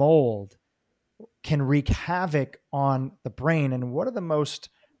mold can wreak havoc on the brain? And what are the most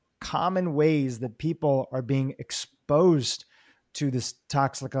common ways that people are being exposed to this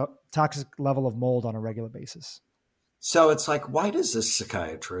toxic level of mold on a regular basis? So it's like, why does a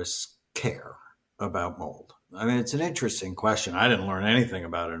psychiatrist care about mold? I mean, it's an interesting question. I didn't learn anything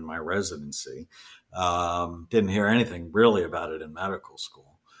about it in my residency. Didn't hear anything really about it in medical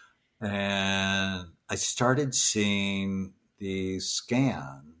school. And I started seeing these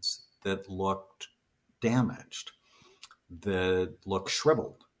scans that looked damaged, that looked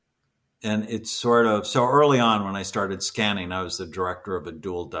shriveled. And it's sort of, so early on when I started scanning, I was the director of a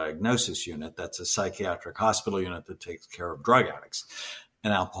dual diagnosis unit. That's a psychiatric hospital unit that takes care of drug addicts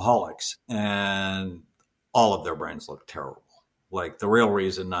and alcoholics. And all of their brains look terrible. Like the real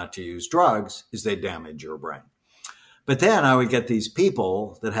reason not to use drugs is they damage your brain. But then I would get these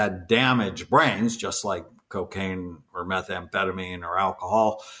people that had damaged brains, just like cocaine or methamphetamine or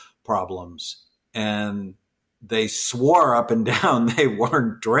alcohol problems. And they swore up and down they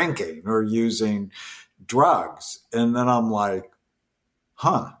weren't drinking or using drugs. And then I'm like,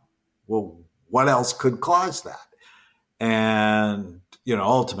 well, what else could cause that? And,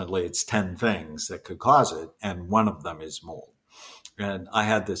 ultimately it's 10 things that could cause it. And one of them is mold. And I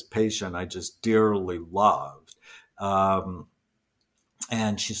had this patient I just dearly loved. And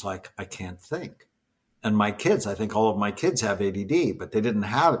she's like, I can't think. And my kids, I think all of my kids have ADD, but they didn't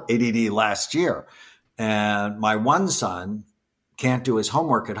have ADD last year. And my one son can't do his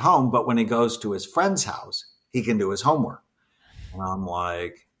homework at home, but when he goes to his friend's house, he can do his homework. And I'm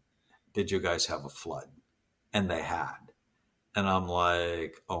like, did you guys have a flood? And they had. And I'm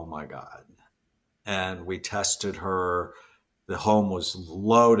like, oh my God. And we tested her. The home was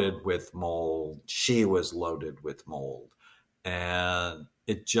loaded with mold. She was loaded with mold. And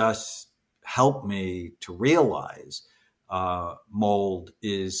it just helped me to realize mold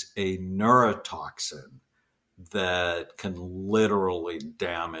is a neurotoxin that can literally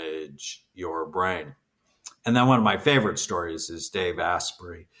damage your brain. And then one of my favorite stories is Dave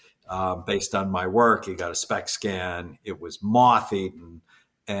Asprey. Based on my work, he got a SPECT scan. It was moth-eaten,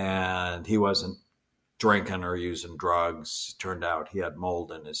 and he wasn't drinking or using drugs. It turned out he had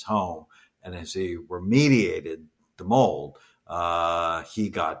mold in his home. And as he remediated the mold, he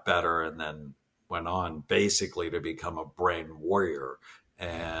got better and then went on basically to become a brain warrior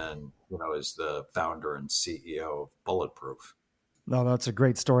and, is the founder and CEO of Bulletproof. No, that's a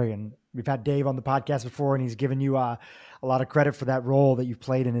great story. And we've had Dave on the podcast before, and he's given you a lot of credit for that role that you've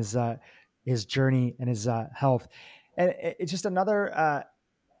played in his journey and his health. And it's just another,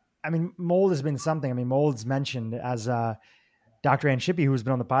 mold has been something. Mold's mentioned as Dr. Ann Shippey, who's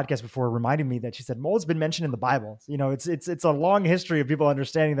been on the podcast before, reminded me that she said mold's been mentioned in the Bible. It's a long history of people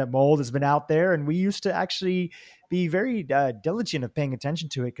understanding that mold has been out there, and we used to actually be very diligent of paying attention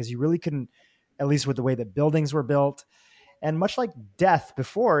to it because you really couldn't, at least with the way that buildings were built. And much like death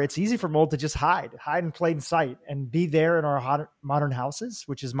before, it's easy for mold to just hide in plain sight and be there in our modern houses,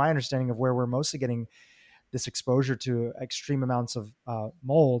 which is my understanding of where we're mostly getting this exposure to extreme amounts of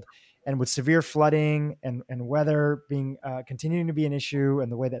mold. And with severe flooding and weather being continuing to be an issue,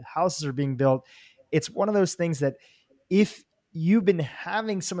 and the way that houses are being built, it's one of those things that if you've been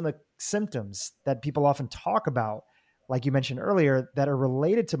having some of the symptoms that people often talk about, like you mentioned earlier, that are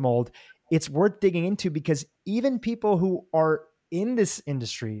related to mold, it's worth digging into, because even people who are in this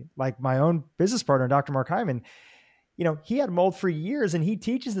industry, like my own business partner, Dr. Mark Hyman, he had mold for years and he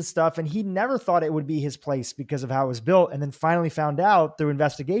teaches this stuff, and he never thought it would be his place because of how it was built. And then finally found out through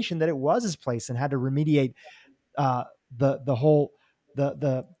investigation that it was his place, and had to remediate the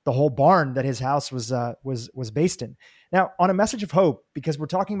whole barn that his house was based in. Now, on a message of hope, because we're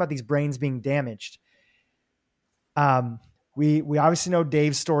talking about these brains being damaged, we obviously know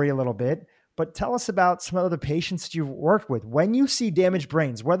Dave's story a little bit, but tell us about some of the patients that you've worked with. When you see damaged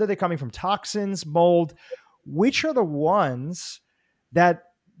brains, whether they're coming from toxins, mold, which are the ones that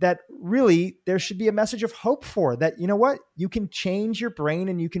really there should be a message of hope for, that, you can change your brain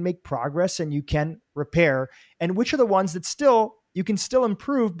and you can make progress and you can repair, and which are the ones that you can still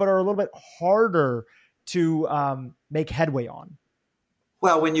improve, but are a little bit harder to make headway on?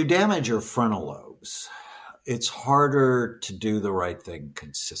 Well, when you damage your frontal lobes, it's harder to do the right thing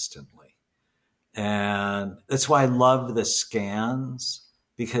consistently. And that's why I love the scans,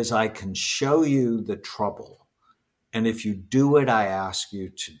 because I can show you the trouble. And if you do what I ask you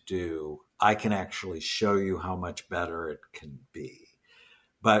to do, I can actually show you how much better it can be.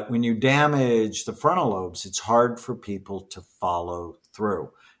 But when you damage the frontal lobes, it's hard for people to follow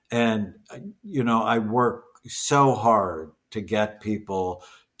through. And, I work so hard to get people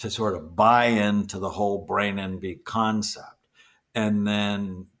to sort of buy into the whole brain envy concept, and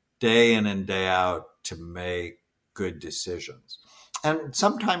then day in and day out to make good decisions. And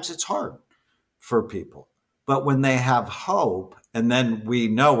sometimes it's hard for people, but when they have hope, and then we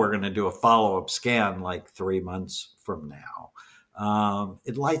know we're going to do a follow-up scan like 3 months from now,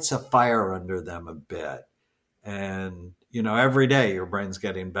 it lights a fire under them a bit. And, every day your brain's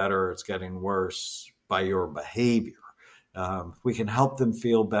getting better, it's getting worse by your behavior. We can help them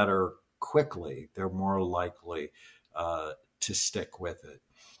feel better quickly. They're more likely to stick with it.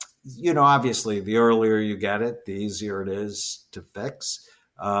 Obviously, the earlier you get it, the easier it is to fix.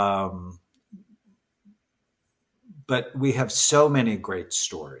 But we have so many great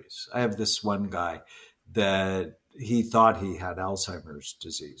stories. I have this one guy that he thought he had Alzheimer's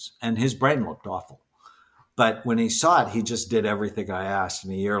disease and his brain looked awful. But when he saw it, he just did everything I asked.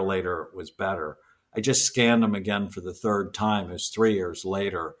 And a year later, it was better. I just scanned him again for the third time. It was 3 years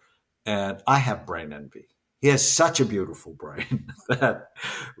later. And I have brain envy. He has such a beautiful brain that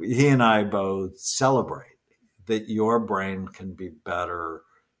he and I both celebrate that your brain can be better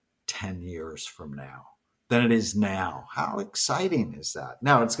 10 years from now than it is now. How exciting is that?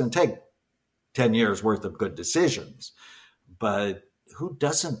 Now, it's going to take 10 years worth of good decisions, but who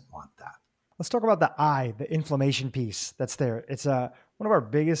doesn't want that? Let's talk about the eye, the inflammation piece that's there. It's one of our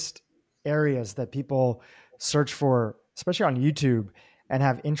biggest areas that people search for, especially on YouTube, and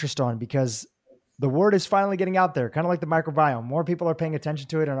have interest on, because the word is finally getting out there, kind of like the microbiome. More people are paying attention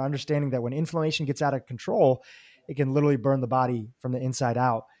to it and understanding that when inflammation gets out of control, it can literally burn the body from the inside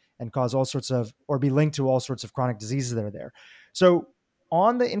out and cause all sorts of, or be linked to all sorts of chronic diseases that are there. So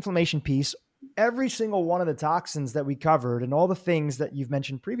on the inflammation piece, every single one of the toxins that we covered and all the things that you've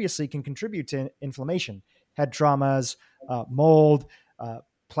mentioned previously can contribute to inflammation, head traumas, mold,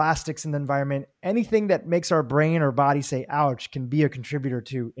 plastics in the environment, anything that makes our brain or body say, ouch, can be a contributor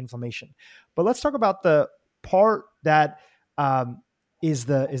to inflammation. But let's talk about the part that is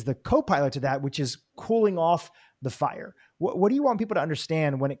the co-pilot to that, which is cooling off the fire. What do you want people to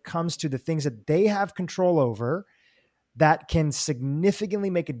understand when it comes to the things that they have control over that can significantly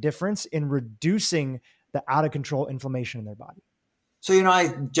make a difference in reducing the out of control inflammation in their body? So, I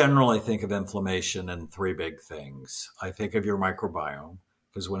generally think of inflammation in three big things. I think of your microbiome,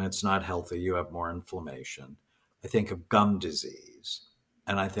 because when it's not healthy, you have more inflammation. I think of gum disease,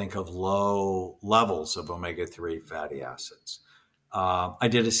 and I think of low levels of omega-3 fatty acids. I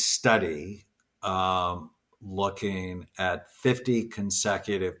did a study looking at 50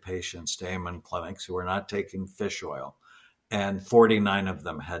 consecutive patients to Amen clinics who were not taking fish oil, and 49 of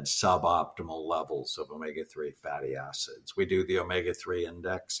them had suboptimal levels of omega-3 fatty acids. We do the omega-3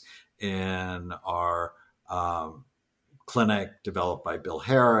 index in our clinic developed by Bill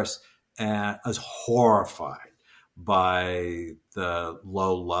Harris, and I was horrified by the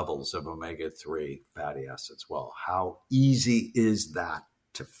low levels of omega-3 fatty acids. Well, how easy is that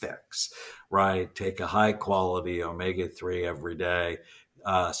to fix, right? Take a high quality omega-3 every day,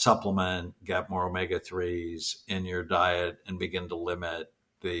 supplement, get more omega-3s in your diet, and begin to limit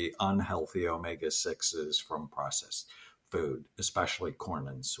the unhealthy omega-6s from processed food, especially corn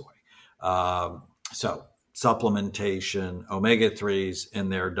and soy. So supplementation, omega-3s in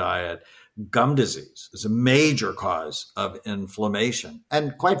their diet. Gum disease is a major cause of inflammation.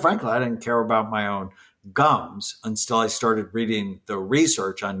 And quite frankly, I didn't care about my own gums until I started reading the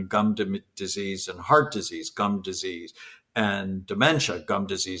research on gum disease and heart disease, gum disease and dementia, gum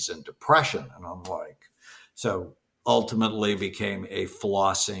disease and depression. And I'm like, so ultimately became a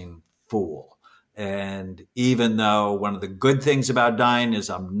flossing fool. And even though one of the good things about dying is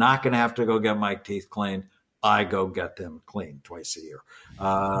I'm not going to have to go get my teeth cleaned, I go get them cleaned twice a year,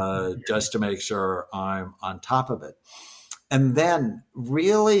 just to make sure I'm on top of it. And then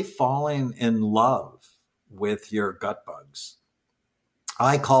really falling in love with your gut bugs.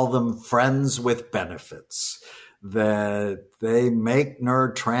 I call them friends with benefits, that they make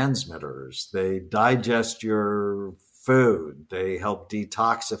neurotransmitters, they digest your food, they help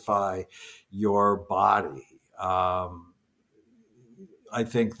detoxify your body. I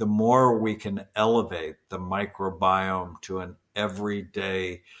think the more we can elevate the microbiome to an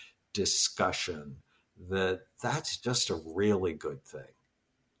everyday discussion, that's just a really good thing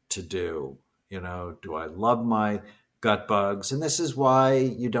to do. Do I love my gut bugs? And this is why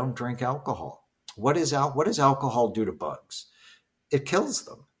you don't drink alcohol. What does alcohol do to bugs? It kills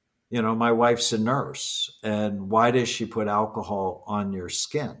them. My wife's a nurse, and why does she put alcohol on your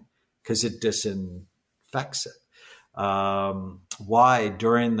skin? Because it disinfects it. Why,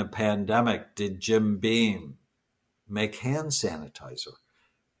 during the pandemic, did Jim Beam make hand sanitizer?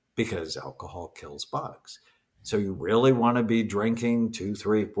 Because alcohol kills bugs. So you really want to be drinking 2,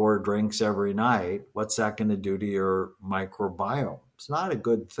 3, 4 drinks every night. What's that going to do to your microbiome? It's not a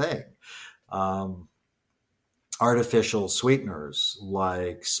good thing. Artificial sweeteners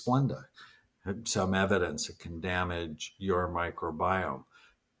like Splenda have some evidence it can damage your microbiome.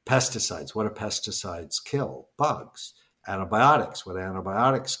 Pesticides, what do pesticides kill? Bugs. Antibiotics, what do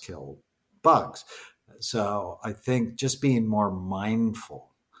antibiotics kill? Bugs. So I think just being more mindful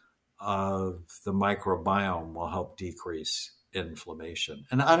of the microbiome will help decrease inflammation.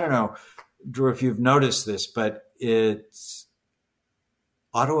 And I don't know, Drew, if you've noticed this, but it's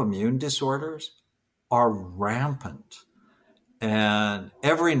autoimmune disorders are rampant. And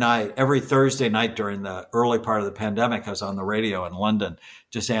every night, every Thursday night during the early part of the pandemic, I was on the radio in London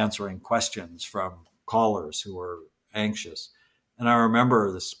just answering questions from callers who were anxious. And I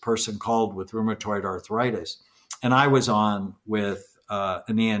remember this person called with rheumatoid arthritis, and I was on with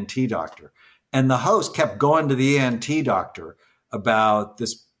an ENT doctor. And the host kept going to the ENT doctor about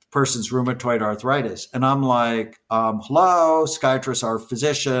this person's rheumatoid arthritis. And I'm like, hello, psychiatrists are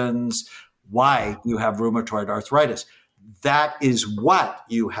physicians. Why do you have rheumatoid arthritis? That is what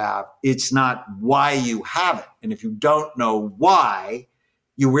you have. It's not why you have it. And if you don't know why,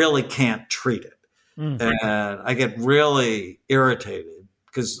 you really can't treat it. And I get really irritated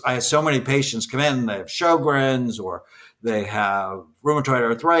because I have so many patients come in, they have Sjogren's or they have rheumatoid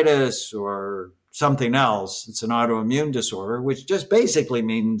arthritis or something else. It's an autoimmune disorder, which just basically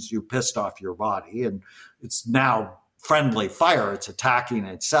means you pissed off your body and it's now friendly fire. It's attacking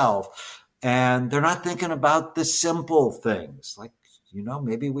itself. And they're not thinking about the simple things like,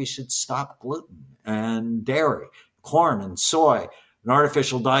 maybe we should stop gluten and dairy, corn and soy and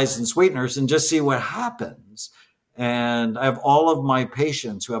artificial dyes and sweeteners and just see what happens. And I have all of my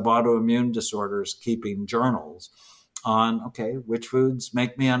patients who have autoimmune disorders keeping journals on, okay, which foods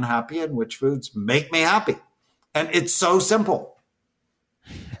make me unhappy and which foods make me happy. And it's so simple.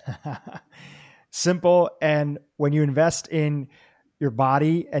 Simple. And when you invest in your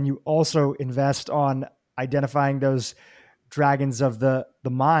body and you also invest on identifying those dragons of the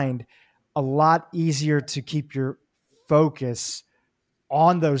mind, a lot easier to keep your focus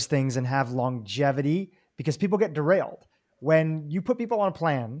on those things and have longevity, because people get derailed. When you put people on a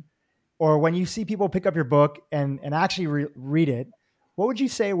plan, or when you see people pick up your book and actually read it, what would you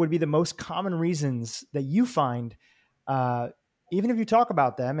say would be the most common reasons that you find, even if you talk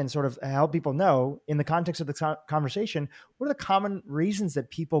about them and sort of help people know in the context of the conversation, what are the common reasons that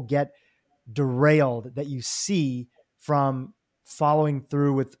people get derailed that you see from following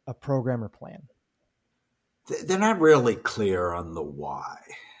through with a program or plan? They're not really clear on the why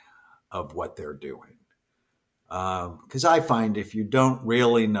of what they're doing. Because I find if you don't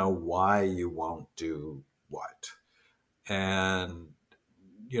really know why, you won't do what. And,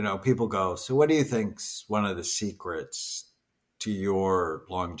 people go, so what do you think's one of the secrets to your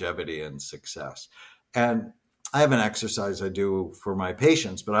longevity and success? And I have an exercise I do for my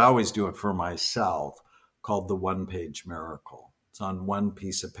patients, but I always do it for myself, called the one-page miracle. It's on one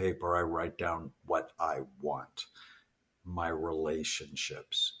piece of paper. I write down what I want: my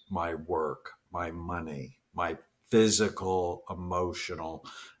relationships, my work, my money, my physical, emotional,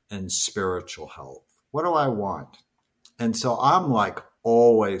 and spiritual health. What do I want? And so I'm like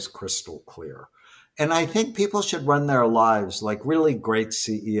always crystal clear. And I think people should run their lives like really great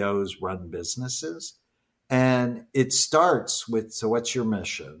CEOs run businesses. And it starts with, so what's your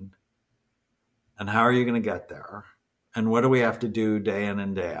mission? And how are you going to get there? And what do we have to do day in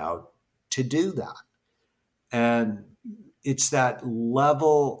and day out to do that? And it's that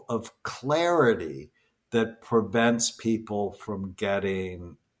level of clarity that prevents people from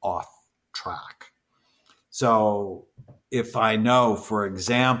getting off track. So if I know, for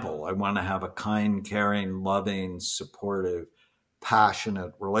example, I want to have a kind, caring, loving, supportive,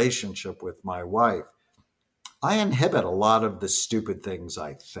 passionate relationship with my wife, I inhibit a lot of the stupid things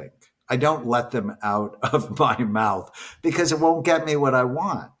I think. I don't let them out of my mouth because it won't get me what I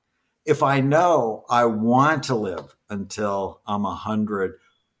want. If I know I want to live until I'm 100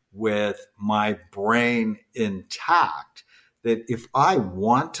 with my brain intact, that if I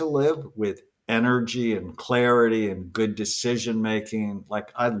want to live with energy and clarity and good decision making,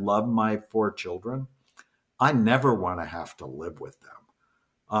 like I love my 4 children, I never want to have to live with them.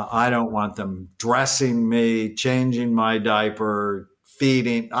 I don't want them dressing me, changing my diaper,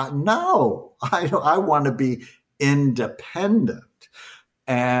 feeding. No, I want to be independent.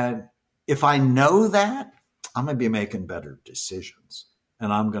 And if I know that, I'm going to be making better decisions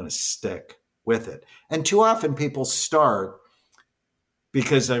and I'm going to stick with it. And too often people start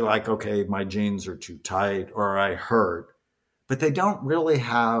because they're like, okay, my jeans are too tight or I hurt, but they don't really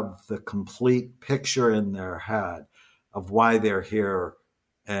have the complete picture in their head of why they're here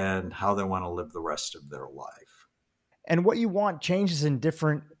and how they want to live the rest of their life. And what you want changes in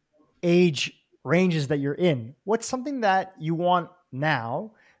different age ranges that you're in. What's something that you want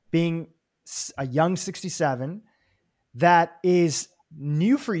now, being a young 67, that is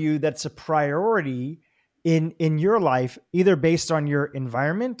new for you, that's a priority in your life, either based on your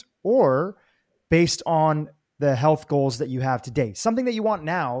environment or based on the health goals that you have today? Something that you want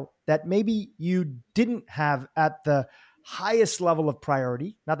now that maybe you didn't have at the highest level of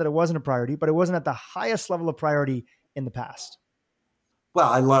priority. Not that it wasn't a priority, but it wasn't at the highest level of priority in the past. Well,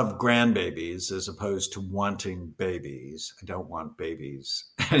 I love grandbabies as opposed to wanting babies. I don't want babies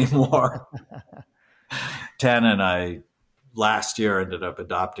anymore. 10 and I last year ended up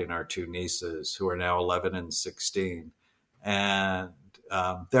adopting our two nieces who are now 11 and 16. And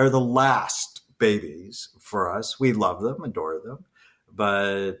they're the last babies for us. We love them, adore them.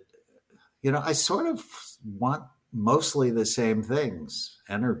 But, I sort of want mostly the same things: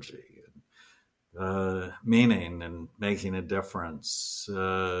 energy, meaning, and making a difference.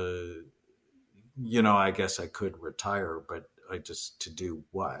 I guess I could retire, but to do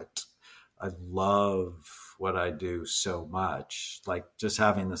what? I love what I do so much. Like, just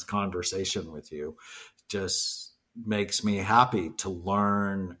having this conversation with you just makes me happy to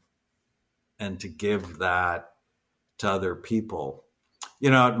learn and to give that to other people.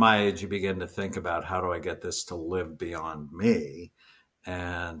 At my age, you begin to think about, how do I get this to live beyond me?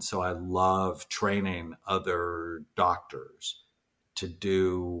 And so I love training other doctors to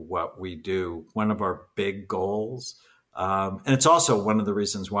do what we do. One of our big goals, and it's also one of the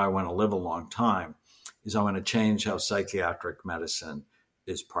reasons why I want to live a long time, is I want to change how psychiatric medicine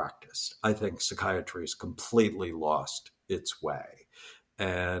is practiced. I think psychiatry has completely lost its way.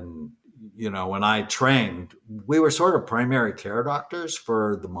 And, when I trained, we were sort of primary care doctors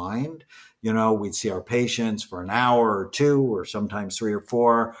for the mind. We'd see our patients for an hour or two, or sometimes 3 or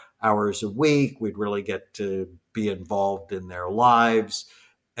 4 hours a week. We'd really get to be involved in their lives.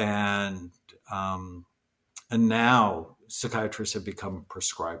 And now psychiatrists have become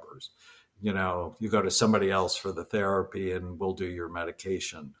prescribers. You go to somebody else for the therapy and we'll do your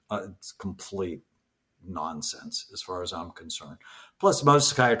medication. It's complete nonsense as far as I'm concerned. Plus, most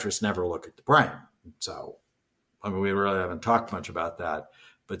psychiatrists never look at the brain. So, we really haven't talked much about that.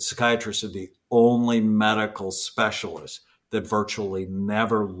 But psychiatrists are the only medical specialists that virtually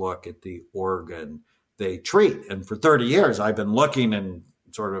never look at the organ they treat. And for 30 years, I've been looking and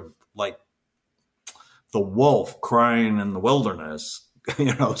sort of like the wolf crying in the wilderness,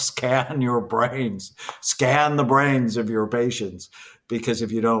 scan your brains, scan the brains of your patients, because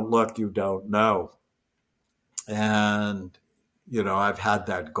if you don't look, you don't know. And, I've had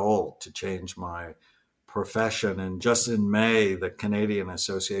that goal to change my profession. And just in May, the Canadian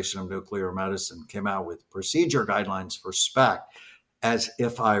Association of Nuclear Medicine came out with procedure guidelines for SPECT as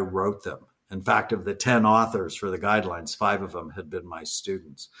if I wrote them. In fact, of the 10 authors for the guidelines, 5 of them had been my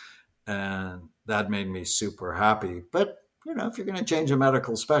students. And that made me super happy. But, if you're going to change a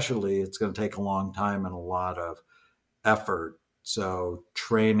medical specialty, it's going to take a long time and a lot of effort. So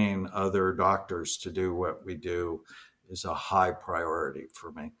training other doctors to do what we do is a high priority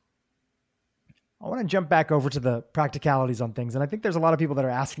for me. I want to jump back over to the practicalities on things. And I think there's a lot of people that are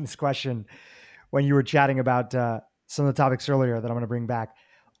asking this question when you were chatting about some of the topics earlier that I'm going to bring back.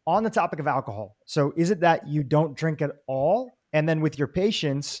 On the topic of alcohol, so is it that you don't drink at all? And then with your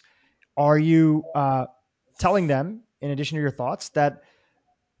patients, are you telling them, in addition to your thoughts, that,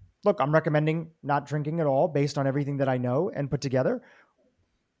 look, I'm recommending not drinking at all based on everything that I know and put together?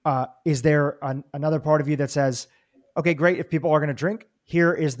 Is there another part of you that says, okay, great, if people are going to drink,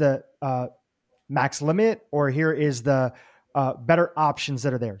 here is the max limit, or here is the better options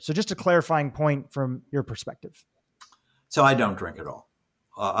that are there? So just a clarifying point from your perspective. So I don't drink at all.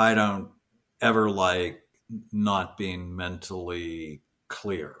 I don't ever like not being mentally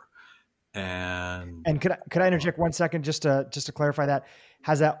clear. And could I interject 1 second just to clarify that?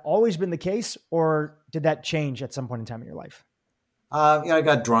 Has that always been the case, or did that change at some point in time in your life? I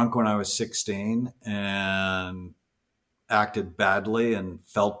got drunk when I was 16 and acted badly and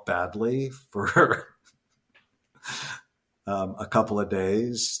felt badly for a couple of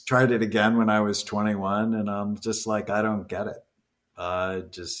days. Tried it again when I was 21, and I'm just like, I don't get it. I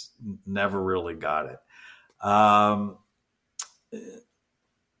just never really got it.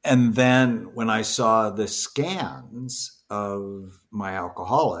 And then when I saw the scans of my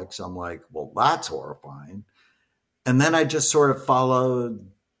alcoholics, I'm like, well, that's horrifying. And then I just sort of followed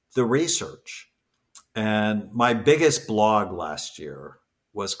the research. And my biggest blog last year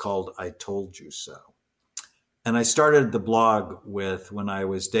was called I Told You So. And I started the blog with, when I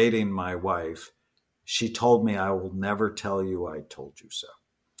was dating my wife, she told me, I will never tell you I told you so.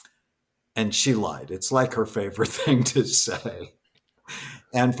 And she lied. It's like her favorite thing to say.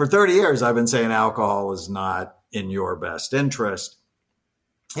 And for 30 years, I've been saying alcohol is not in your best interest.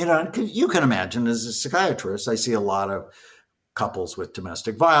 You can imagine, as a psychiatrist, I see a lot of couples with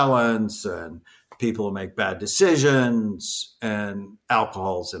domestic violence and people who make bad decisions, and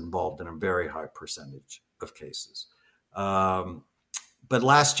alcohol is involved in a very high percentage of cases. But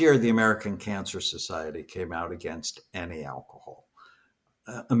last year, the American Cancer Society came out against any alcohol.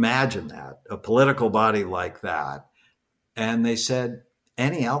 Imagine that, a political body like that. And they said,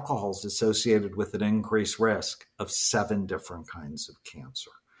 any alcohol is associated with an increased risk of 7 different kinds of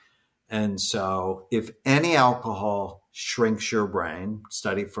cancer. And so if any alcohol shrinks your brain,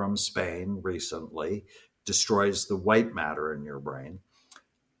 study from Spain recently, destroys the white matter in your brain.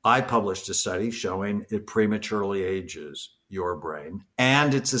 I published a study showing it prematurely ages your brain,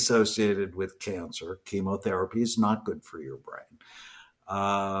 and it's associated with cancer. Chemotherapy is not good for your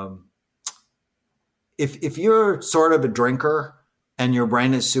brain. If you're sort of a drinker and your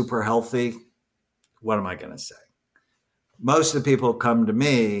brain is super healthy, what am I going to say? Most of the people come to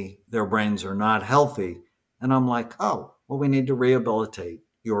me, their brains are not healthy. And I'm like, oh, well, we need to rehabilitate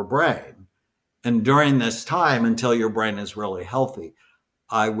your brain. And during this time, until your brain is really healthy,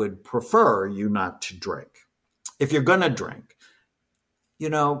 I would prefer you not to drink. If you're going to drink,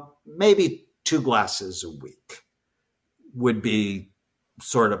 maybe 2 glasses a week would be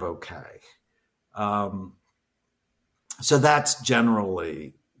sort of okay. So that's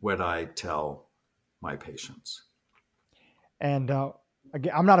generally what I tell my patients. And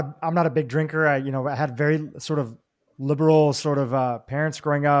again, I'm not a big drinker. I had very sort of liberal sort of parents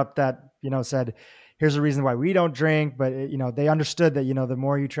growing up that said, here's the reason why we don't drink. But they understood that the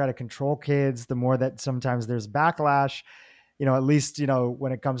more you try to control kids, the more that sometimes there's backlash. At least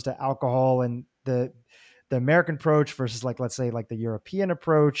when it comes to alcohol and the American approach versus let's say the European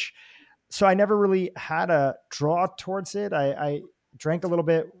approach. So I never really had a draw towards it. I drank a little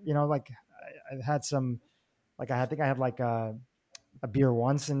bit. I had some. I think I had a beer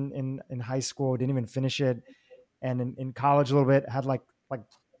once in high school, didn't even finish it. And in college a little bit, had like a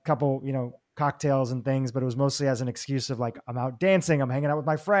couple, cocktails and things, but it was mostly as an excuse of I'm out dancing, I'm hanging out with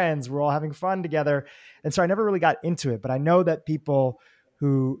my friends, we're all having fun together. And so I never really got into it, but I know that people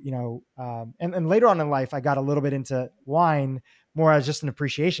who, and later on in life, I got a little bit into wine more as just an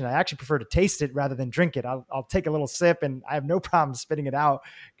appreciation. I actually prefer to taste it rather than drink it. I'll take a little sip and I have no problem spitting it out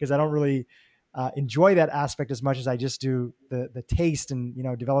because I don't really enjoy that aspect as much as I just do the taste and,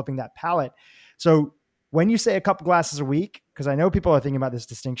 developing that palate. So when you say a couple glasses a week, because I know people are thinking about this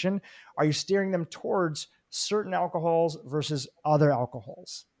distinction, are you steering them towards certain alcohols versus other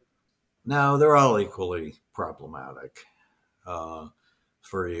alcohols? No, they're all equally problematic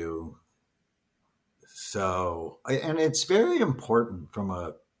for you. So, and it's very important from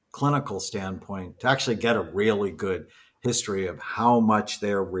a clinical standpoint to actually get a really good history of how much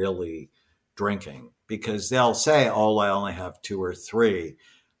they're really drinking, because they'll say, oh, I only have 2 or 3,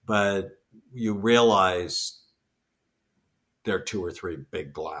 but you realize they're 2 or 3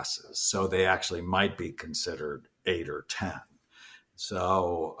 big glasses. So they actually might be considered 8 or 10.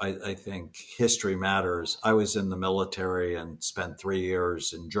 So I think history matters. I was in the military and spent 3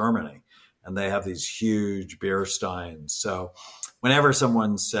 years in Germany, and they have these huge beer steins. So whenever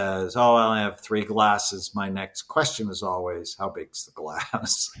someone says, oh, I only have 3 glasses, my next question is always, how big's the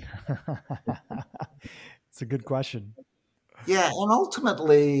glass? It's a good question. Yeah. And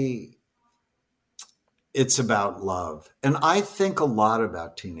ultimately, it's about love. And I think a lot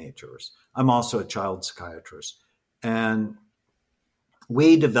about teenagers. I'm also a child psychiatrist. And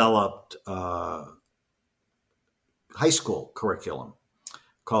we developed a high school curriculum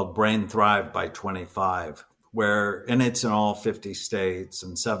called Brain Thrive by 25, and it's in all 50 states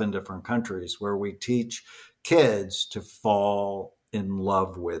and 7 different countries, where we teach kids to fall in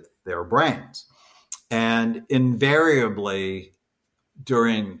love with their brains. And invariably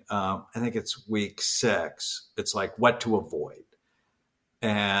during, I think it's week 6, it's what to avoid.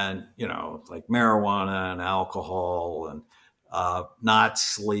 And, like marijuana and alcohol and not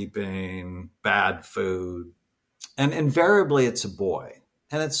sleeping, bad food. And invariably it's a boy.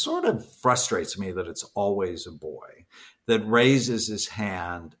 And it sort of frustrates me that it's always a boy that raises his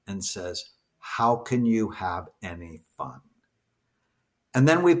hand and says, how can you have any fun? And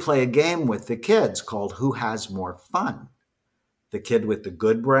then we play a game with the kids called Who Has More Fun? The kid with the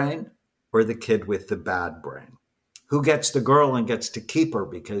good brain or the kid with the bad brain? Who gets the girl and gets to keep her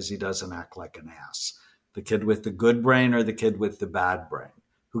because he doesn't act like an ass? The kid with the good brain or the kid with the bad brain?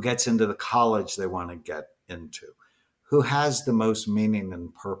 Who gets into the college they want to get into? Who has the most meaning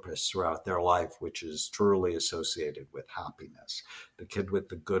and purpose throughout their life, which is truly associated with happiness? The kid with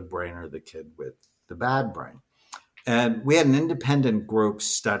the good brain or the kid with the bad brain? And we had an independent group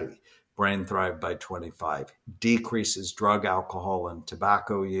study, Brain Thrive by 25, decreases drug, alcohol, and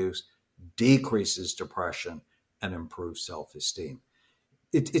tobacco use, decreases depression, and improves self-esteem.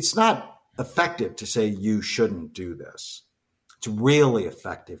 It's not effective to say you shouldn't do this. It's really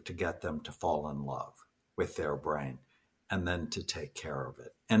effective to get them to fall in love with their brain and then to take care of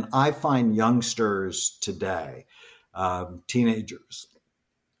it. And I find youngsters today, teenagers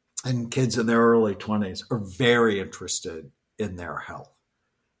and kids in their early 20s, are very interested in their health.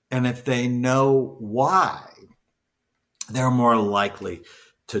 And if they know why, they're more likely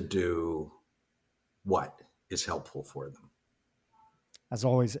to do what is helpful for them. As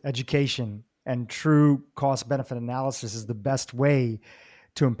always, education and true cost benefit analysis is the best way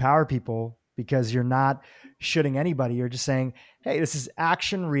to empower people, because you're not shooting anybody. You're just saying, hey, this is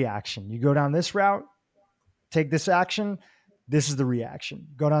action reaction. You go down this route, take this action. This is the reaction.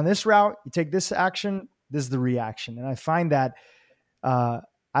 Go down this route, you take this action. This is the reaction. And I find that I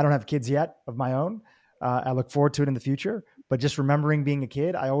don't have kids yet of my own. I look forward to it in the future, but just remembering being a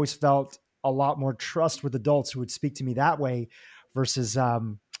kid, I always felt a lot more trust with adults who would speak to me that way versus,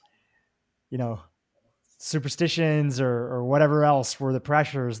 superstitions or whatever else were the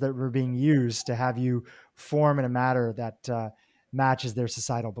pressures that were being used to have you form in a manner that matches their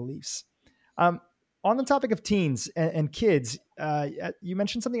societal beliefs. On the topic of teens and kids, you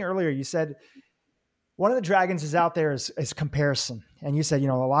mentioned something earlier. You said one of the dragons is out there is comparison. And you said,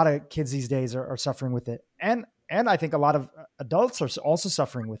 a lot of kids these days are suffering with it. And I think a lot of adults are also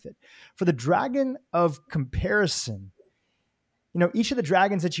suffering with it. For the dragon of comparison, each of the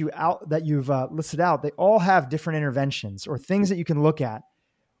dragons that you've listed out, they all have different interventions or things that you can look at.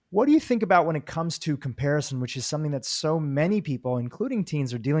 What do you think about when it comes to comparison, which is something that so many people, including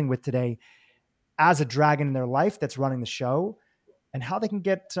teens, are dealing with today as a dragon in their life that's running the show, and how they can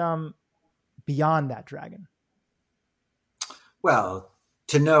get beyond that dragon? Well,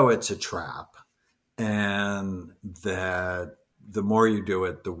 to know it's a trap, and that the more you do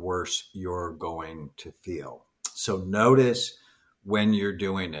it, the worse you're going to feel. So notice when you're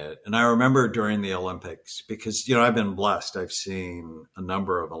doing it. And I remember during the Olympics, because, I've been blessed. I've seen a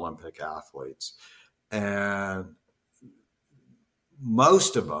number of Olympic athletes, and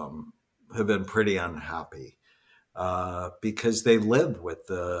most of them have been pretty unhappy because they live with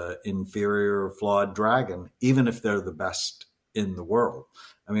the inferior, flawed dragon, even if they're the best in the world.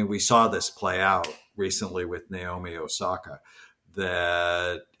 I mean, we saw this play out recently with Naomi Osaka,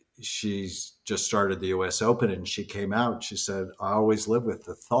 that she's just started the US Open, and she came out, she said, I always live with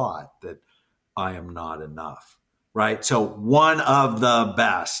the thought that I am not enough, right? So one of the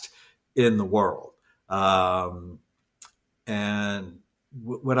best in the world. And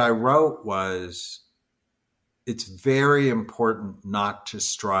what I wrote was, it's very important not to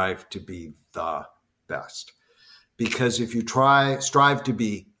strive to be the best, because if you strive to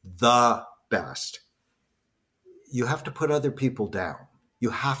be the best, you have to put other people down. You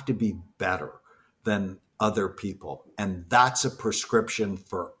have to be better than other people. And that's a prescription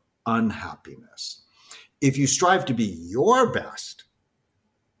for unhappiness. If you strive to be your best,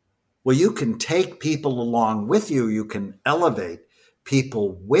 well, you can take people along with you. You can elevate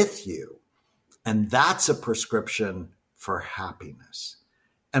people with you. And that's a prescription for happiness.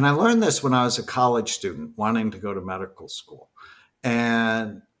 And I learned this when I was a college student wanting to go to medical school.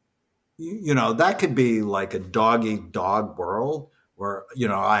 And, that could be like a dog-eat-dog world where,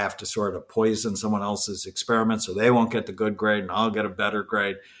 I have to sort of poison someone else's experiment so they won't get the good grade and I'll get a better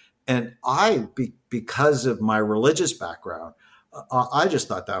grade. And because of my religious background, I just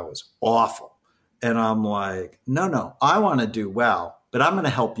thought that was awful. And I'm like, no, I want to do well, but I'm going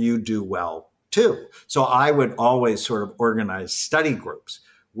to help you do well too. So I would always sort of organize study groups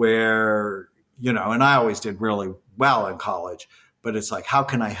where, and I always did really well in college, but it's like, how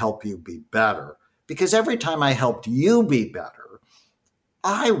can I help you be better? Because every time I helped you be better,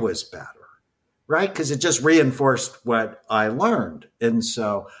 I was better, right? Because it just reinforced what I learned. And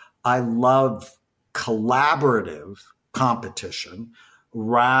so I love collaborative competition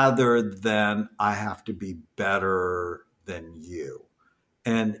rather than I have to be better than you.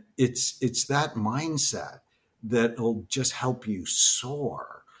 And it's that mindset that will just help you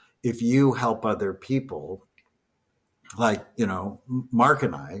soar. If you help other people, like, Mark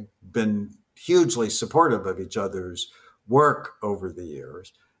and I been hugely supportive of each other's work over the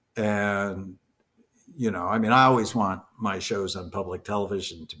years. And, I always want my shows on public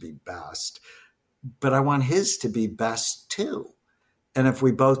television to be best, but I want his to be best too. And if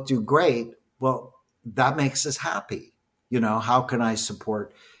we both do great, well, that makes us happy. How can I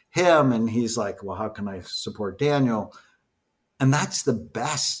support him? And he's like, well, how can I support Daniel? And that's the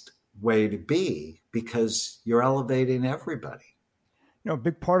best way to be, because you're elevating everybody. A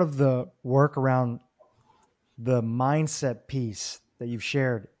big part of the work around the mindset piece that you've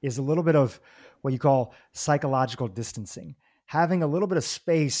shared is a little bit of what you call psychological distancing, having a little bit of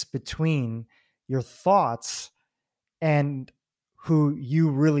space between your thoughts and who you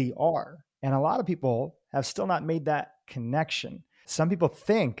really are. And a lot of people have still not made that connection. Some people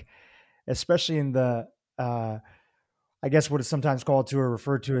think, especially in the, I guess what is sometimes called to or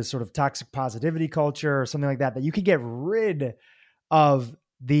referred to as sort of toxic positivity culture or something like that, that you could get rid of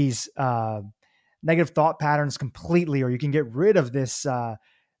these negative thought patterns completely, or you can get rid of this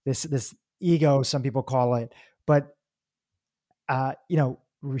this ego, some people call it. But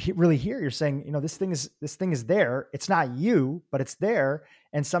really here you're saying, this thing is there. It's not you, but it's there.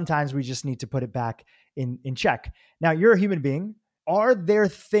 And sometimes we just need to put it back in check. Now, you're a human being. Are there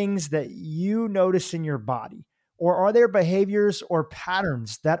things that you notice in your body, or are there behaviors or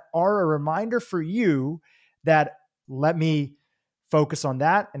patterns that are a reminder for you that let me focus on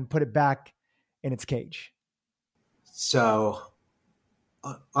that and put it back in its cage? So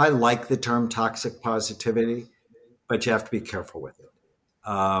I like the term toxic positivity, but you have to be careful with it.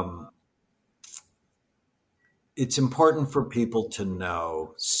 It's important for people to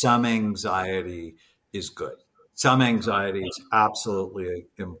know some anxiety is good. Some anxiety is absolutely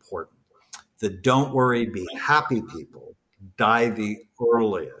important. The don't worry, be happy people die the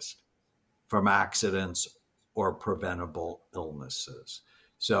earliest from accidents or preventable illnesses.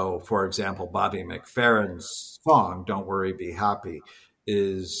 So, for example, Bobby McFerrin's song, Don't Worry, Be Happy,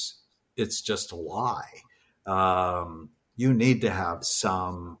 it's just a lie. You need to have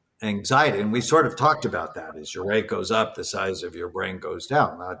some anxiety. And we sort of talked about that. As your rate goes up, the size of your brain goes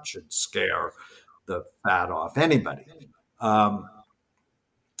down. That should scare the fat off anybody.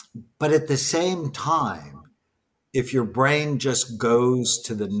 But at the same time, if your brain just goes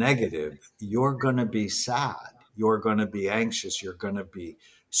to the negative, you're going to be sad. You're going to be anxious. You're going to be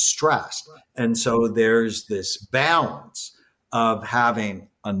stressed. And so there's this balance of having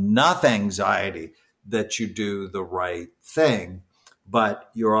enough anxiety that you do the right thing, but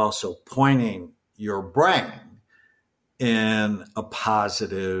you're also pointing your brain in a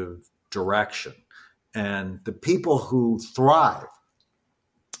positive direction. And the people who thrive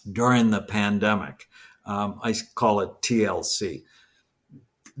during the pandemic, I call it TLC,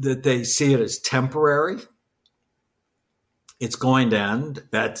 that they see it as temporary. It's going to end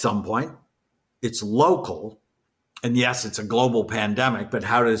at some point. It's local. And yes, it's a global pandemic, but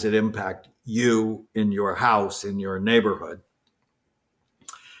how does it impact you in your house, in your neighborhood?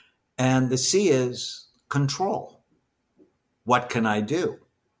 And the C is control. What can I do?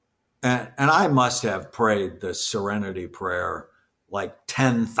 And I must have prayed the serenity prayer like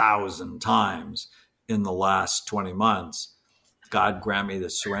 10,000 times in the last 20 months. God grant me the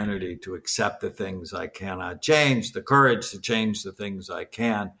serenity to accept the things I cannot change, the courage to change the things I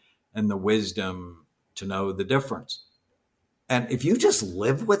can, and the wisdom to know the difference. And if you just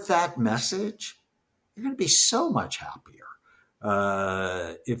live with that message, you're going to be so much happier.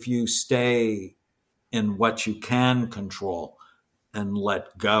 If you stay in what you can control and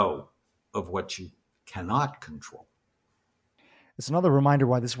let go of what you cannot control. It's another reminder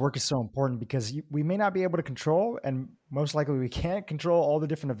why this work is so important, because we may not be able to control, and most likely we can't control all the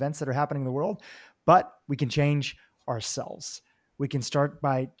different events that are happening in the world, but we can change ourselves. We can start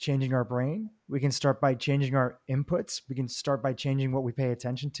by changing our brain. We can start by changing our inputs. We can start by changing what we pay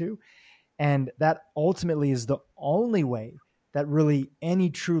attention to. And that ultimately is the only way that really any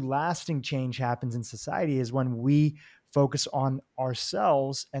true lasting change happens in society, is when we focus on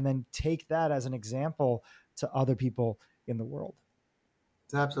ourselves and then take that as an example to other people in the world.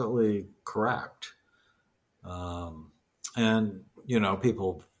 It's absolutely correct. And,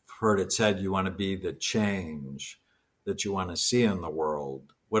 people have heard it said, you want to be the change that you want to see in the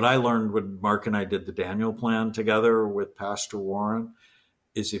world. What I learned when Mark and I did the Daniel Plan together with Pastor Warren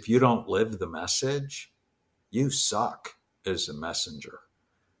is if you don't live the message, you suck as a messenger.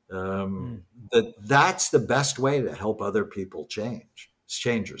 That's the best way to help other people change. Is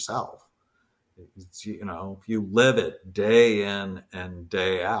change yourself. If you live it day in and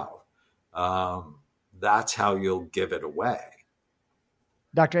day out, that's how you'll give it away.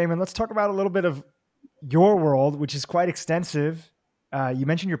 Dr. Amen, let's talk about a little bit of your world, which is quite extensive. You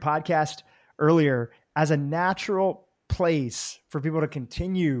mentioned your podcast earlier as a natural place for people to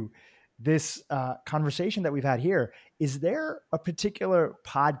continue this conversation that we've had here. Is there a particular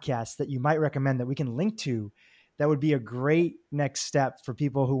podcast that you might recommend that we can link to that would be a great next step for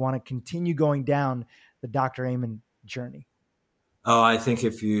people who want to continue going down the Dr. Amen journey? Oh, I think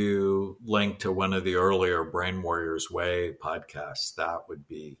if you link to one of the earlier Brain Warriors Way podcasts, that would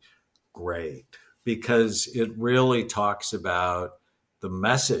be great, because it really talks about the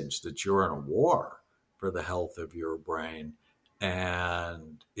message that you're in a war for the health of your brain.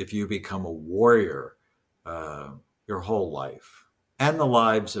 And if you become a warrior, your whole life and the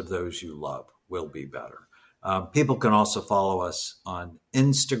lives of those you love will be better. People can also follow us on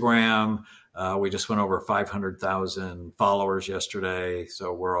Instagram. We just went over 500,000 followers yesterday,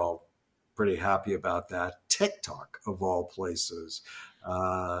 so we're all pretty happy about that. TikTok, of all places,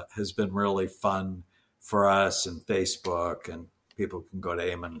 has been really fun for us, and Facebook, and people can go to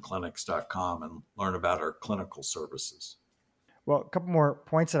amenclinics.com and learn about our clinical services. Well, a couple more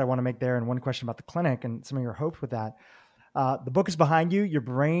points that I want to make there, and one question about the clinic and some of your hopes with that. The book is behind you. Your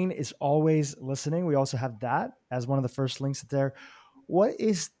brain is always listening. We also have that as one of the first links there. What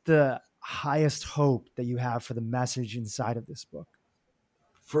is the highest hope that you have for the message inside of this book?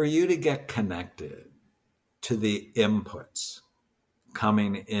 For you to get connected to the inputs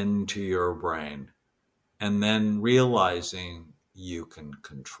coming into your brain and then realizing you can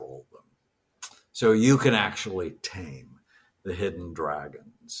control them. So you can actually tame the hidden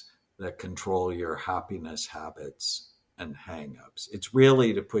dragons that control your happiness habits and hangups. It's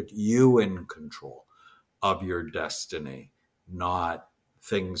really to put you in control of your destiny, not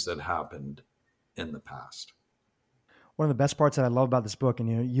things that happened in the past. One of the best parts that I love about this book,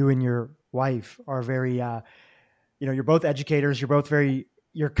 and you and your wife are very, you're both educators. You're both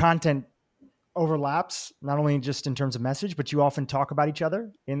your content overlaps, not only just in terms of message, but you often talk about each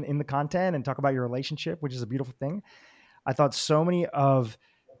other in the content and talk about your relationship, which is a beautiful thing. I thought so many of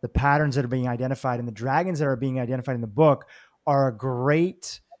the patterns that are being identified and the dragons that are being identified in the book are a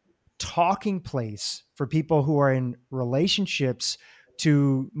great talking place for people who are in relationships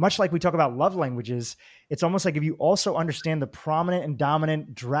to, much like we talk about love languages, it's almost like if you also understand the prominent and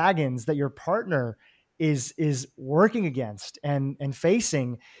dominant dragons that your partner is working against and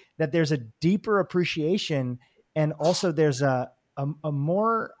facing, that there's a deeper appreciation, and also there's a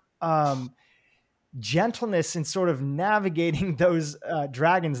more gentleness in sort of navigating those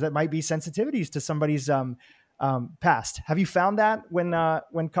dragons that might be sensitivities to somebody's past. Have you found that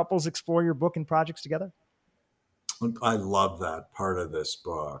when couples explore your book and projects together? I love that part of this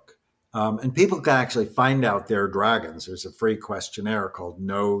book. And people can actually find out their dragons. There's a free questionnaire called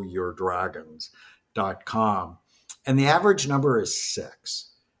knowyourdragons.com. And the average number is 6.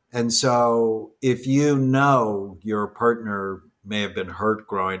 And so if you know your partner may have been hurt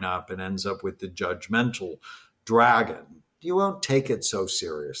growing up and ends up with the judgmental dragon, you won't take it so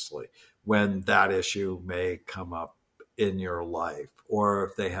seriously when that issue may come up in your life, or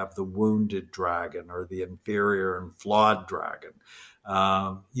if they have the wounded dragon or the inferior and flawed dragon,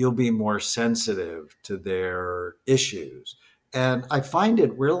 you'll be more sensitive to their issues. And I find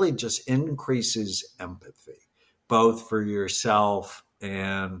it really just increases empathy, both for yourself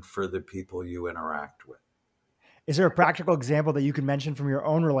and for the people you interact with. Is there a practical example that you can mention from your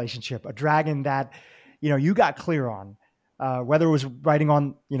own relationship, a dragon that, you got clear on? Whether it was writing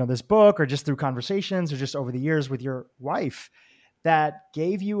on, this book or just through conversations or just over the years with your wife, that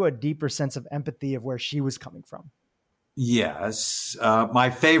gave you a deeper sense of empathy of where she was coming from? Yes. My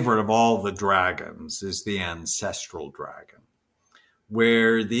favorite of all the dragons is the ancestral dragon,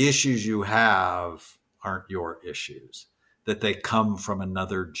 where the issues you have aren't your issues, that they come from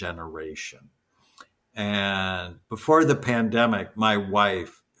another generation. And before the pandemic, my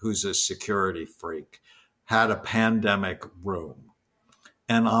wife, who's a security freak, had a pandemic room.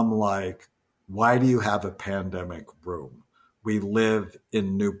 And I'm like, why do you have a pandemic room? We live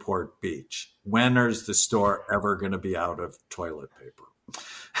in Newport Beach. When is the store ever going to be out of toilet paper?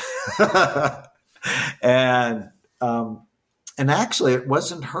 And actually it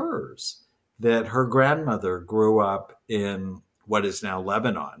wasn't hers. That her grandmother grew up in what is now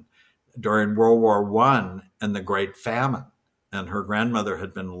Lebanon during World War I and the Great Famine. And her grandmother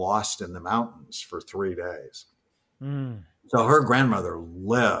had been lost in the mountains for 3 days. Mm. So her grandmother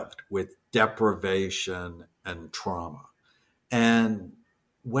lived with deprivation and trauma. And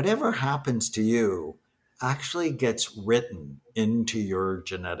whatever happens to you actually gets written into your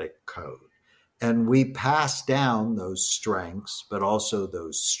genetic code. And we pass down those strengths, but also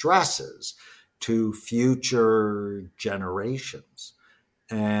those stresses to future generations.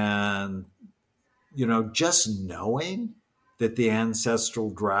 And, just knowing that the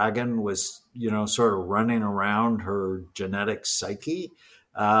ancestral dragon was, sort of running around her genetic psyche,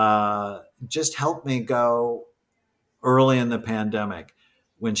 just helped me go early in the pandemic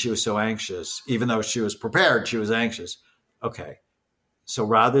when she was so anxious. Even though she was prepared, she was anxious. Okay, so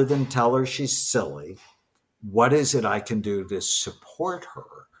rather than tell her she's silly, what is it I can do to support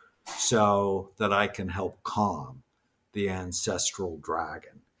her so that I can help calm the ancestral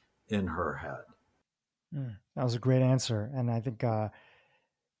dragon in her head? That was a great answer. And I think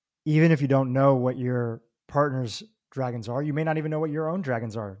even if you don't know what your partner's dragons are, you may not even know what your own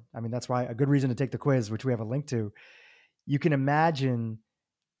dragons are. I mean, that's why a good reason to take the quiz, which we have a link to. You can imagine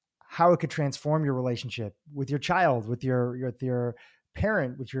how it could transform your relationship with your child, with your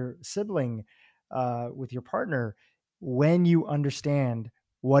parent, with your sibling, with your partner, when you understand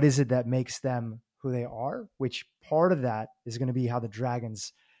what is it that makes them who they are, which part of that is going to be how the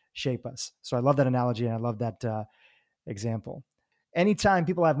dragons shape us. So I love that analogy and I love that example. anytime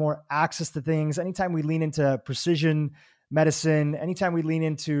people have more access to things, anytime we lean into precision medicine, anytime we lean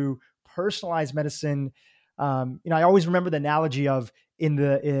into personalized medicine, I always remember the analogy of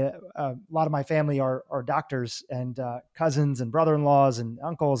a lot of my family are doctors and cousins and brother-in-laws and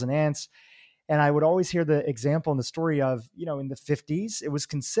uncles and aunts. And I would always hear the example and the story of, in the 50s, it was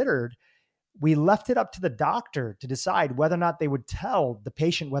considered, we left it up to the doctor to decide whether or not they would tell the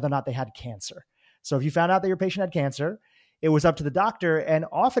patient whether or not they had cancer. So if you found out that your patient had cancer, it was up to the doctor. And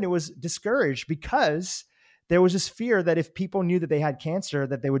often it was discouraged because there was this fear that if people knew that they had cancer,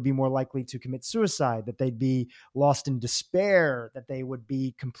 that they would be more likely to commit suicide, that they'd be lost in despair, that they would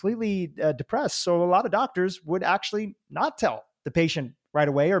be completely depressed. So a lot of doctors would actually not tell the patient right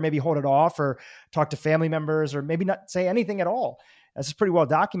away, or maybe hold it off, or talk to family members, or maybe not say anything at all. This is pretty well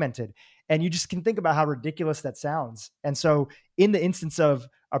documented. And you just can think about how ridiculous that sounds. And so in the instance of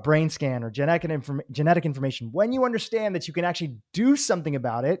a brain scan or genetic information, when you understand that you can actually do something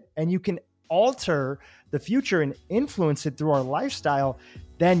about it and you can alter the future and influence it through our lifestyle,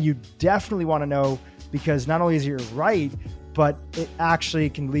 then you definitely want to know, because not only is it right, but it actually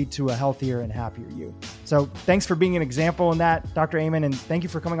can lead to a healthier and happier you. So thanks for being an example in that, Dr. Amen. And thank you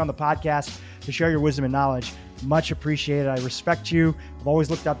for coming on the podcast to share your wisdom and knowledge. Much appreciated. I respect you. I've always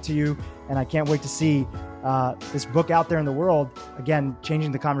looked up to you, and I can't wait to see this book out there in the world, again,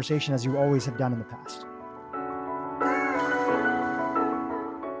 changing the conversation as you always have done in the past.